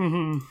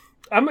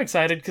 I'm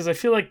excited because I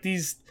feel like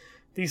these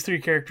three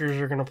characters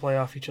are going to play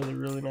off each other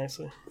really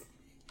nicely.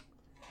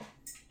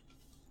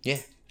 Yeah,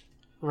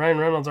 Ryan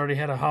Reynolds already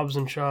had a Hobbs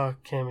and Shaw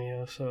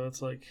cameo, so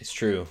it's like it's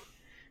true.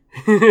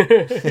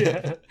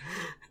 yeah.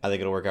 I think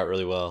it'll work out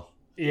really well.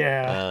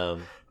 Yeah.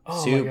 Oh my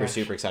Super gosh.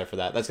 excited for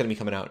that. That's gonna be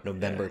coming out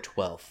November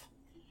 12th.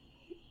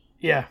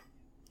 Yeah.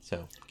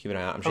 So keep an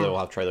eye out. I'm sure we'll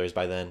have trailers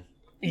by then.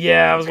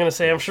 Yeah, I was going to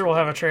say I'm sure we'll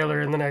have a trailer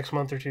in the next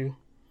month or two.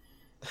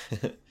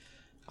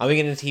 I'm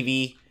getting into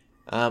TV.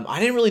 I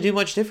didn't really do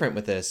much different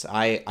with this.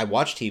 I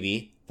watched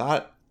TV,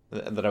 thought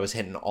that I was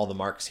hitting all the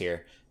marks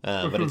here,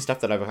 but it's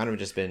stuff that I've kind of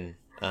just been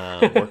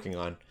working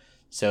on.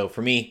 So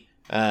for me,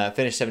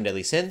 finished 7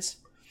 Deadly Sins,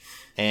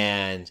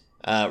 and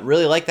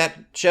really like that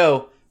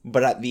show,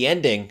 but at the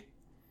ending,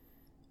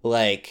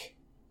 like,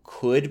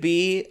 could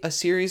be a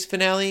series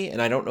finale, and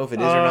I don't know if it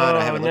is or not.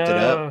 I haven't looked it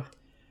up,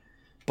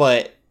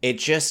 but it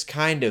just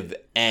kind of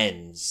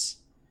ends.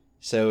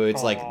 So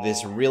it's like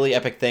this really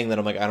epic thing that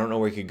I'm like, I don't know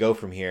where you could go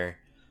from here.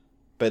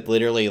 But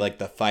literally, like,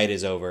 the fight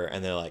is over,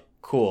 and they're like,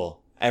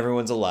 cool,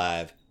 everyone's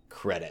alive,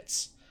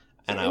 credits.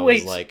 And I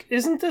was like...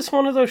 isn't this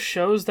one of those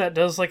shows that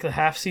does, like, the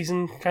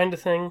half-season kind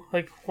of thing,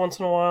 like, once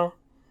in a while?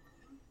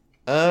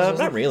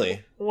 Not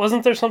really.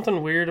 Wasn't there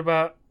something weird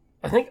about...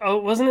 I think... Oh,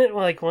 wasn't it,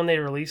 like, when they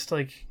released,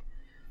 like...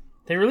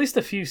 They released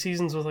a few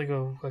seasons with, like,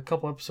 a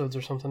couple episodes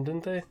or something,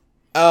 didn't they?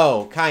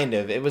 Oh, kind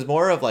of. It was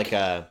more of, like,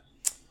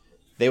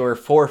 they were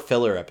 4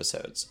 filler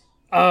episodes.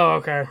 Oh,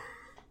 okay.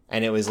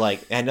 And it was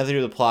like, it had nothing to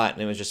do with the plot,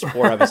 and it was just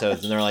 4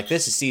 episodes, and they're like,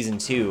 this is season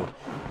 2,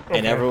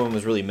 and everyone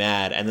was really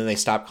mad, and then they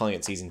stopped calling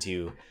it season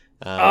 2.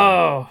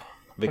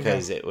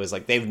 Because it was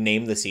like, they've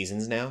named the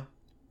seasons now.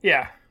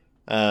 Yeah.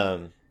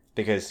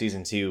 Because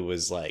season 2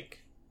 was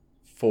like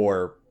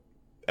 4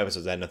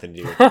 episodes that had nothing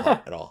to do with the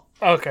plot at all.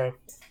 Okay.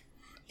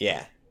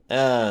 Yeah.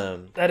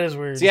 That is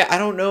weird. So yeah, I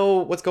don't know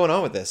what's going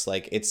on with this.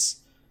 Like,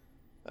 it's,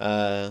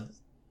 it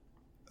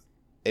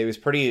was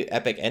pretty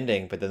epic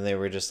ending, but then they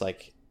were just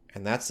like,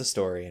 and that's the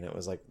story. And it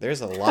was like,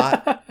 there's a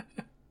lot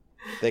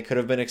that could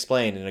have been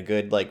explained in a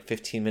good, like,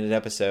 15-minute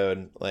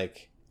episode.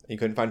 Like, you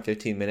couldn't find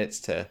 15 minutes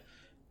to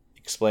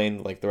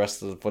explain, like, the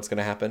rest of what's going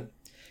to happen.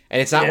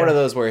 And it's not one of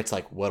those where it's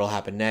like, what'll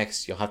happen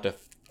next? You'll have to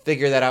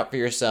figure that out for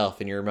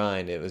yourself in your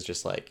mind. It was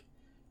just like,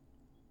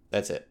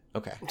 that's it.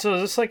 Okay. So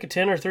is this like a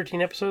 10 or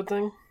 13 episode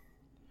thing?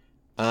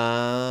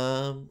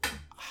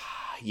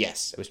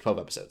 Yes, it was 12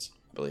 episodes,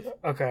 I believe.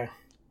 Okay.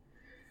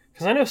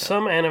 Because I know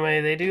some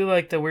anime, they do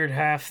like the weird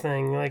half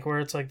thing, like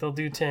where it's like they'll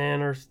do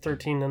 10 or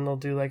 13 and they'll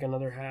do like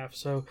another half.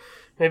 So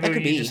maybe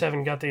you just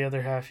haven't got the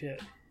other half yet.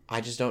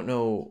 I just don't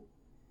know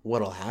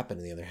what'll happen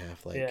in the other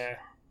half. Like, yeah.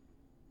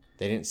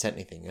 They didn't set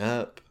anything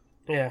up.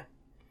 Yeah.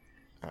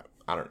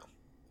 I don't know.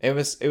 It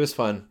was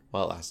fun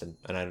while it lasted,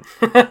 and I'm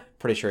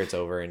pretty sure it's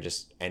over and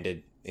just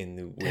ended in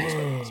the weirdest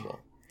way possible.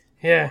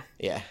 Yeah.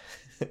 Yeah.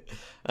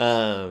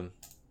 And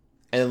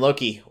then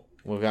Loki.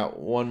 We've got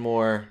one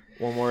more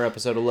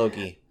episode of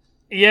Loki.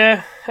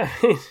 Yeah, I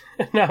mean,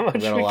 not much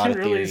we can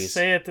really theories.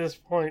 say at this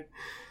point.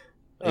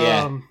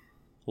 Yeah.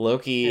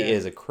 Loki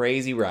is a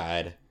crazy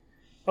ride.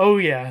 Oh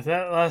yeah,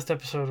 that last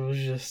episode was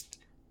just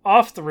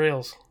off the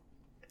rails.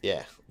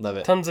 Yeah, love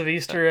it. Tons of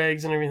Easter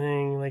eggs and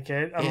everything. Like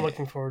I'm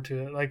looking forward to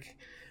it. Like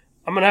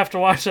I'm gonna have to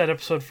watch that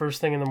episode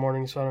first thing in the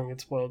morning so I don't get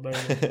spoiled by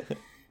anything.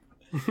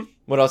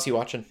 What else are you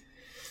watching?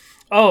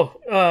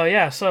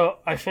 Yeah. So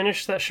I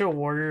finished that show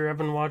Warrior I've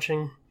been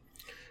watching.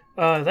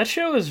 That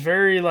show is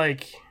very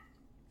like.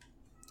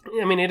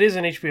 I mean, it is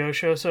an HBO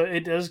show, so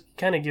it does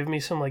kind of give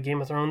me some like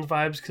Game of Thrones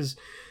vibes because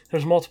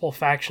there's multiple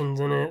factions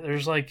in it.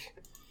 There's like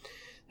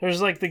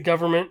the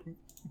government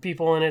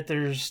people in it.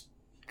 There's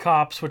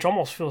cops, which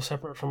almost feel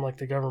separate from like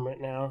the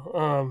government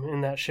now. In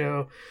that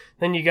show,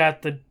 then you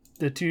got the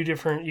two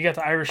different. You got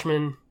the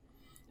Irishman,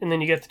 and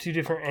then you got the two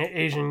different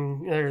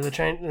Asian or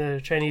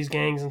the Chinese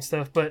gangs and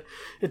stuff. But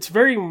it's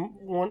very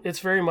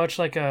much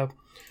like a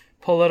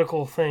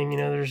political thing. You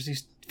know, there's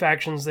these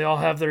factions, they all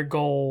have their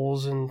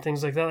goals and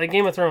things like that. Like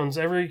Game of Thrones,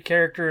 every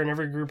character and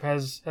every group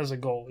has a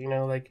goal, you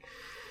know, like.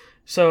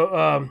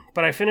 So,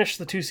 but I finished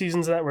the 2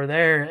 seasons that were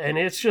there, and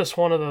it's just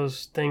one of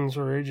those things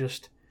where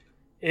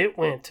it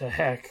went to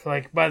heck.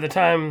 Like, by the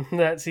time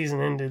that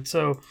season ended.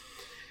 So,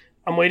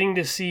 I'm waiting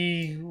to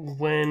see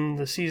when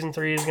the season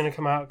 3 is going to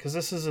come out, because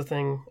this is a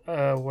thing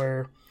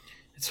where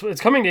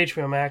it's coming to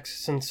HBO Max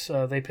since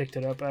they picked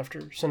it up after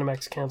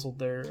Cinemax canceled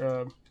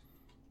their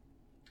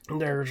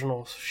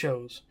original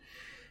shows.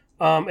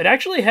 It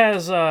actually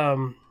has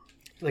the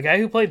guy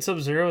who played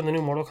Sub-Zero in the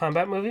new Mortal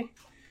Kombat movie.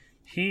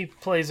 He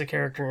plays a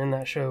character in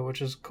that show,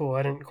 which is cool.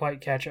 I didn't quite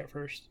catch at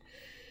first.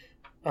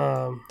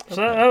 So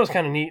that was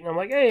kind of neat. And I'm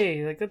like,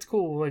 hey, like that's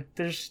cool. Like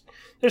there's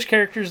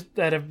characters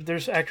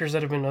there's actors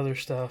that have been in other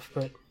stuff,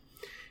 but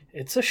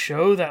it's a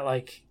show that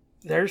like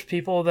there's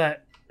people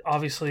that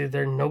obviously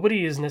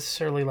nobody is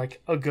necessarily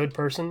like a good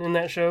person in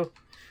that show.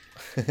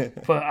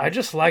 But I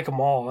just like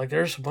them all. Like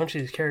there's a bunch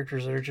of these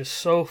characters that are just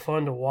so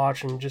fun to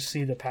watch and just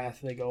see the path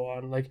they go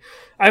on. Like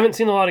I haven't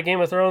seen a lot of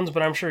Game of Thrones,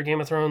 but I'm sure Game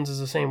of Thrones is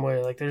the same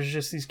way. Like there's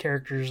just these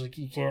characters like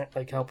you can't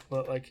like help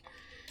but like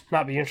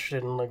not be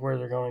interested in like where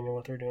they're going and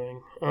what they're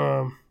doing.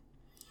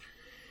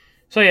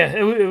 So yeah,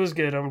 it was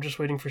good. I'm just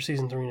waiting for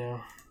season 3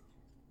 now.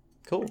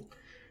 Cool.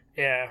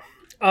 Yeah.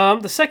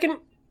 The second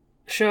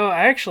show,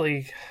 I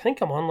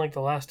think I'm on like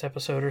the last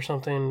episode or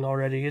something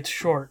already. It's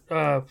short.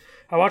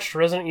 I watched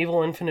Resident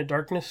Evil Infinite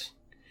Darkness,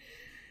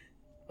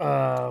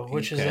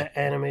 which is an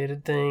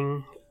animated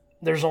thing.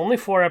 There's only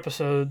 4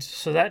 episodes,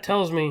 so that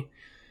tells me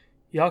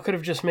y'all could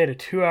have just made a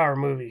 2-hour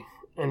movie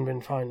and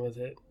been fine with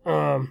it.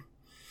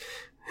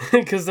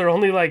 Because they're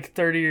only like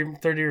 30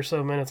 or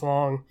so minutes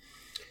long.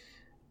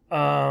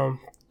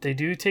 They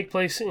do take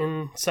place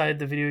inside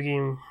the video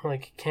game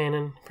like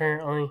canon,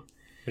 apparently.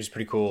 Which is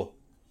pretty cool.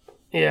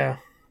 Yeah.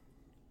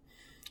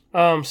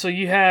 So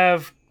you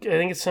have, I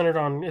think it's centered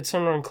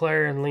on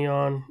Claire and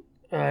Leon,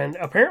 and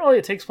apparently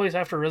it takes place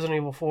after Resident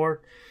Evil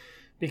 4,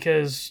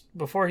 because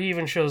before he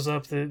even shows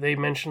up, they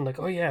mentioned like,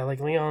 oh yeah, like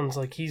Leon's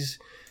like he's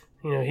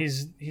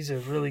a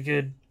really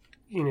good,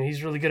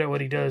 he's really good at what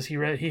he does.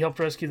 He helped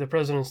rescue the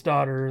president's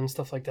daughter and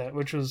stuff like that,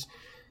 which was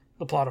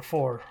the plot of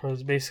 4. It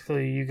was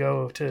basically you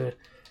go to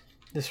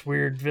this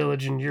weird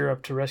village in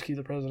Europe to rescue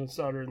the president's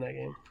daughter in that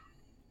game.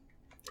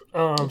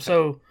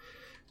 So.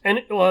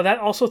 And, well, that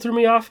also threw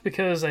me off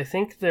because I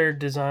think their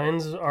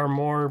designs are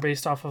more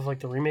based off of,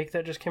 like, the remake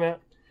that just came out.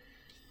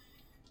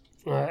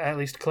 At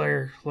least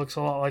Claire looks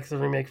a lot like the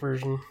remake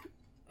version.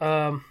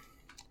 The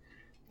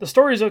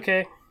story's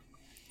okay.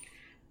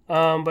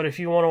 But if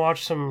you want to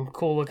watch some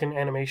cool-looking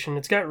animation,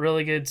 it's got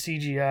really good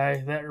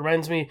CGI. That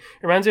reminds me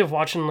of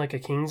watching, like, a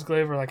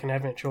Kingsglaive or, like, an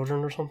Advent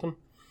Children or something.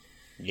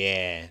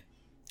 Yeah.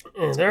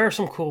 And there are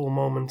some cool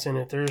moments in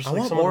it. There's,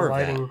 like, some more of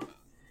the of lighting. that.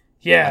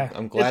 Yeah.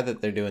 I'm glad that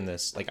they're doing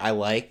this. Like, I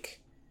like...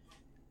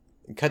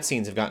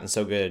 Cutscenes have gotten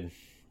so good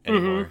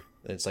anymore.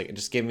 Mm-hmm. It's like,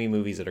 just give me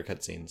movies that are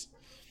cutscenes.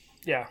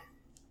 Yeah.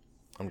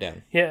 I'm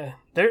down. Yeah.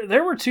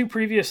 There were 2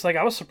 previous... Like,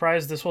 I was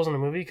surprised this wasn't a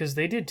movie, because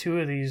they did 2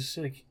 of these,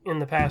 like, in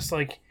the past,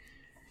 like...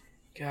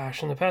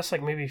 Gosh, in the past,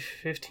 like, maybe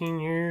 15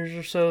 years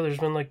or so, there's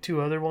been, like,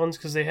 2 other ones,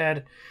 because they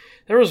had...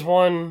 There was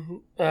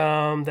one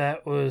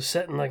that was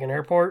set in, like, an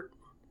airport.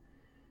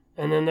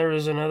 And then there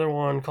was another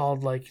one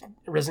called, like,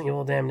 Resident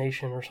Evil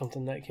Damnation or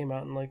something that came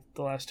out in, like,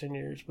 the last 10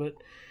 years. But,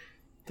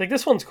 like,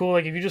 this one's cool.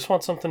 Like, if you just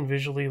want something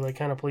visually, like,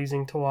 kind of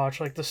pleasing to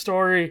watch. Like, the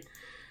story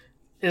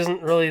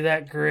isn't really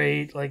that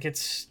great. Like,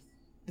 it's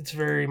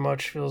very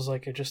much feels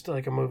like just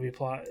like a movie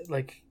plot.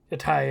 Like, a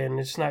tie-in.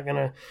 It's not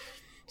gonna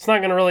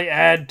really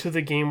add to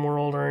the game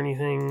world or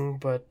anything.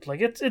 But, like,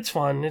 it's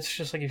fun. It's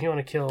just, like, if you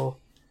want to kill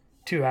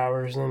 2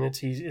 hours, then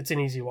it's easy. It's an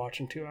easy watch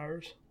in 2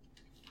 hours.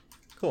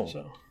 Cool.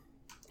 So...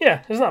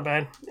 Yeah, it's not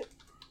bad.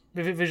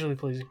 Visually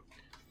pleasing.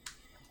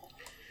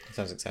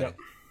 Sounds exciting.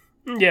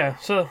 Yep. Yeah,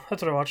 so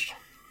that's what I watched.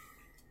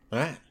 All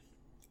right.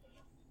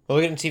 Well,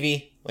 we're getting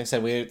TV. Like I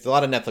said, there's a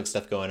lot of Netflix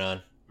stuff going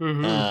on.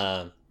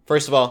 Mm-hmm.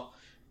 First of all,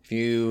 if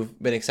you've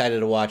been excited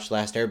to watch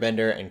Last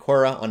Airbender and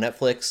Korra on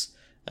Netflix,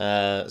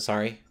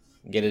 sorry,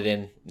 get it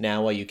in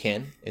now while you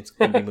can. It's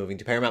going to be moving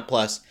to Paramount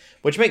Plus,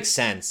 which makes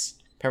sense.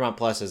 Paramount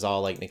Plus is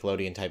all like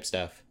Nickelodeon type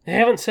stuff. They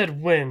haven't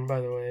said when,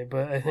 by the way,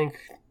 but I think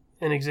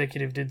an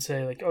executive did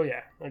say, like, oh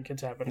yeah, like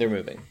it's happening. They're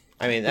moving.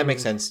 I mean, that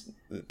makes sense.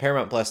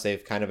 Paramount Plus,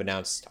 they've kind of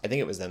announced, I think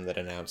it was them that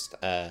announced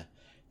that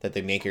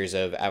the makers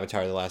of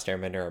Avatar The Last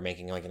Airbender are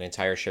making like an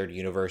entire shared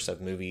universe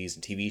of movies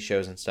and TV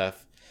shows and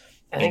stuff.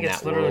 I think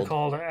it's literally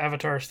called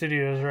Avatar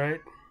Studios, right?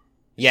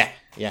 Yeah.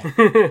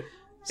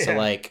 So,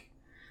 like,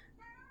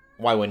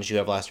 why wouldn't you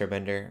have Last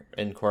Airbender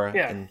and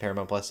Korra in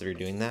Paramount Plus if you're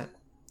doing that?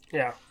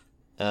 Yeah.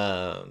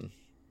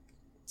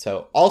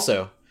 So,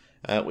 also...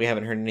 we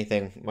haven't heard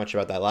anything much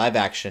about that live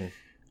action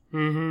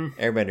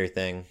Airbender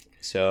thing,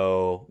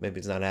 so maybe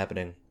it's not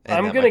happening.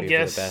 And I'm gonna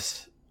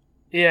guess.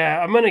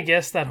 Yeah, I'm gonna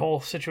guess that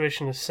whole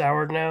situation is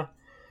soured now,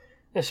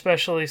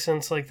 especially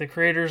since like the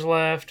creators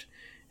left,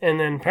 and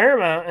then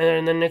Paramount,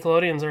 and then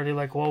Nickelodeon's already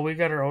like, well, we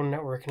got our own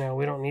network now.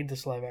 We don't need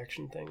this live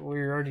action thing.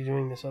 We're already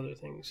doing this other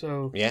thing.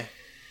 So yeah,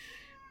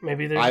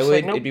 maybe they're I just would.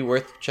 like, nope. It'd be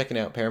worth checking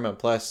out Paramount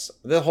Plus.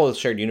 The whole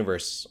shared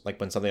universe. Like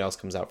when something else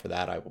comes out for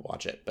that, I will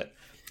watch it. But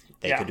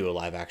they could do a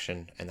live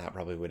action, and that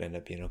probably would end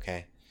up being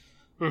okay.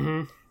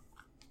 Mm-hmm.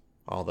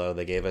 Although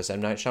they gave us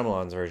M. Night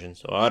Shyamalan's version,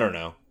 so I don't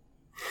know.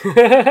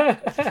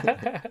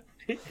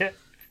 Yeah.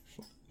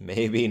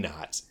 Maybe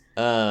not.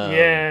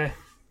 Yeah.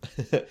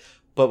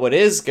 But what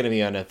is going to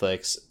be on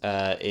Netflix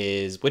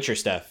is Witcher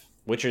stuff.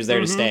 Witcher's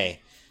there to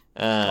stay.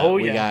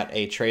 We got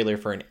a trailer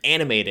for an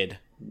animated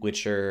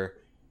Witcher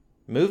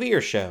movie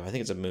or show. I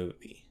think it's a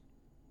movie.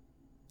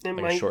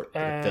 A short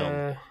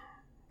film.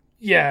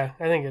 Yeah,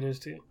 I think it is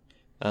too.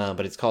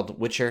 But it's called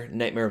Witcher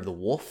Nightmare of the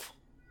Wolf.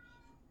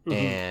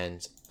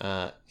 And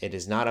it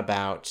is not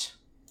about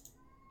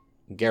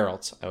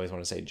Geralt. I always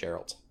want to say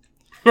Geralt.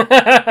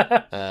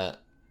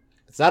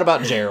 It's not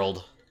about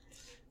Gerald.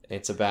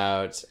 It's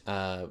about,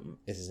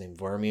 is his name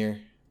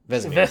Vormir?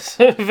 Vesemir.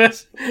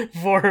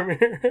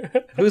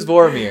 Vormir. Who's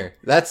Vormir?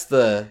 That's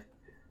a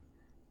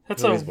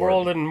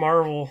world in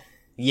Marvel.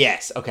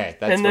 Yes, okay.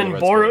 That's and then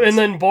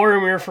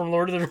Boromir from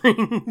Lord of the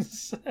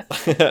Rings.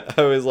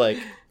 I was like,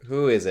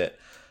 who is it?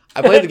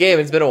 I played the game.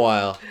 It's been a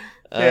while.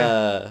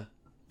 Yeah.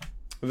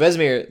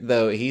 Vesemir,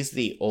 though, he's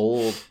the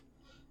old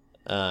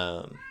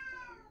guy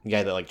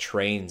that like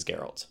trains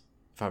Geralt,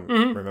 if I'm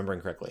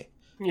remembering correctly.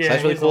 Yeah, so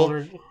that's really cool.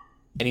 Older.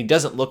 And he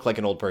doesn't look like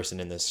an old person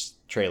in this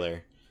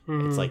trailer.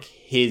 It's like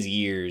his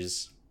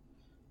years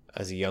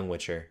as a young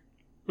Witcher.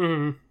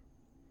 I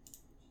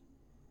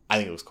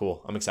think it was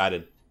cool. I'm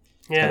excited.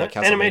 Yeah, Kind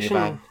of animation.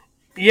 vibe.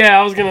 Yeah,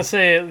 I was gonna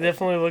say it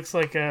definitely looks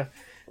like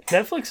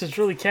Netflix is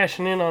really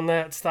cashing in on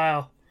that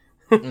style,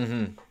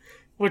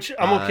 which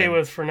I'm okay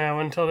with for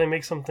now until they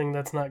make something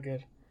that's not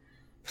good.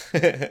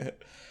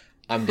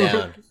 I'm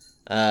down.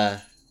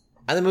 And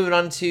then moving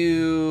on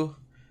to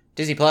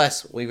Disney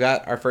Plus, we've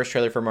got our first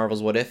trailer for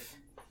Marvel's What If.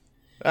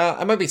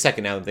 I might be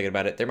second now that I'm thinking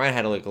about it. They might have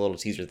had like a little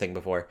teaser thing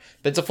before,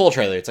 but it's a full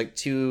trailer. It's like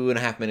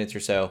 2.5 minutes or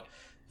so.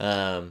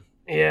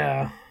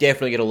 Yeah,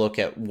 definitely get a look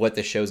at what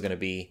the show's going to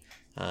be,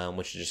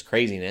 which is just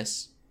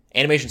craziness.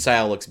 Animation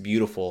style looks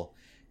beautiful.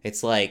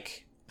 It's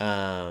like,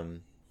 what's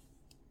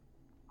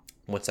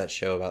that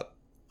show about?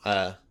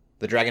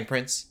 The Dragon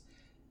Prince?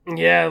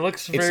 Yeah, it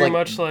looks very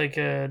much like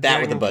that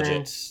Dragon with a budget.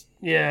 Prince.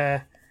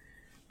 Yeah,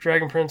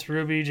 Dragon Prince,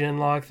 Ruby,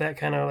 Genlock, that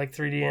kind of like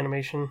 3D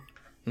animation.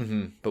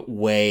 But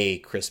way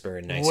crisper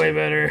and nicer. Way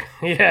better.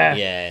 Yeah.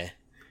 Yeah. It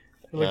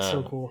looks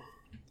so cool.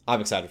 I'm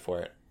excited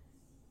for it.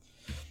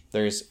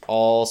 There's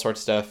all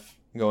sorts of stuff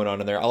going on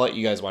in there. I'll let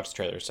you guys watch the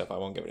trailer stuff. I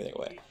won't give anything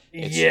away.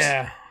 It's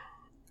just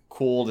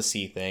cool to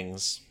see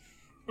things.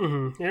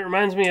 It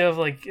reminds me of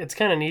like, it's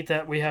kind of neat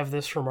that we have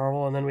this for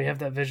Marvel and then we have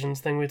that Visions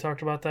thing we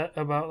talked about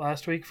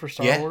last week for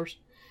Star Wars.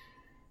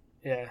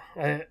 Yeah,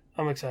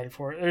 I'm excited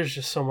for it. There's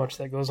just so much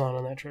that goes on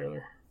in that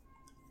trailer.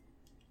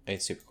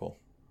 It's super cool.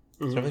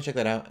 So definitely check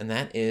that out. And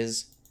that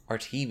is our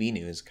TV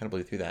news. Kind of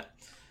blew through that.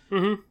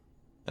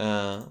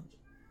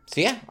 So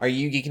yeah, are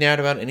you geeking out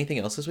about anything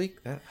else this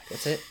week?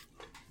 That's it.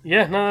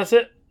 Yeah, no, that's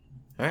it.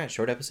 All right,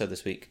 short episode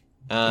this week.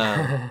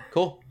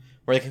 Cool.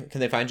 Where can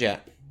they find you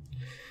at?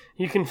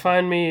 You can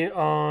find me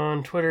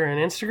on Twitter and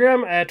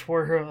Instagram at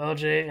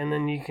WarHeroLJ, and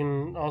then you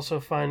can also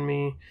find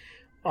me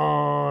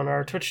on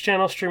our Twitch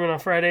channel streaming on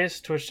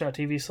Fridays,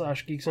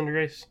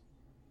 twitch.tv/geeksundergrace.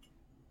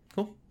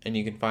 Cool. And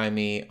you can find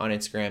me on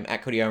Instagram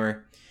at Cody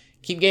Armour.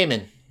 Keep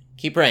gaming,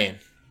 keep praying,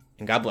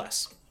 and God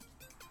bless.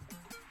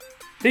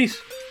 Peace.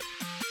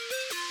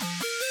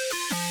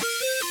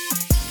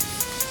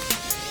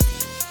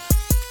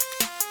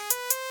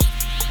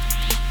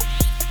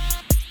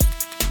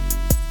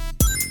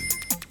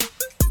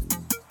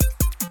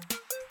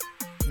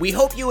 We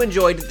hope you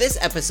enjoyed this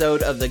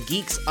episode of the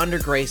Geeks Under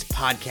Grace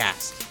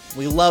podcast.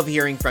 We love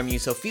hearing from you,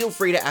 so feel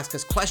free to ask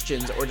us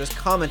questions or just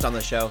comment on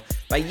the show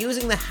by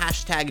using the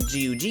hashtag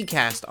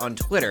GUGcast on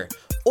Twitter,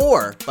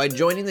 or by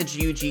joining the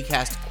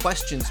GUGcast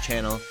questions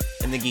channel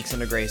in the Geeks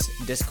Under Grace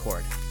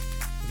Discord.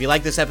 If you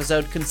like this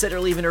episode, consider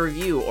leaving a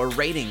review or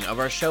rating of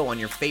our show on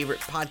your favorite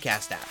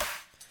podcast app.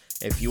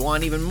 If you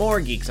want even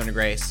more Geeks Under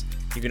Grace,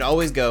 you can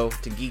always go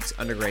to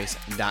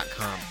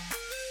geeksundergrace.com.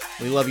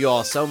 We love you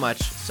all so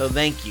much, so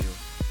thank you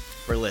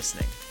for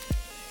listening.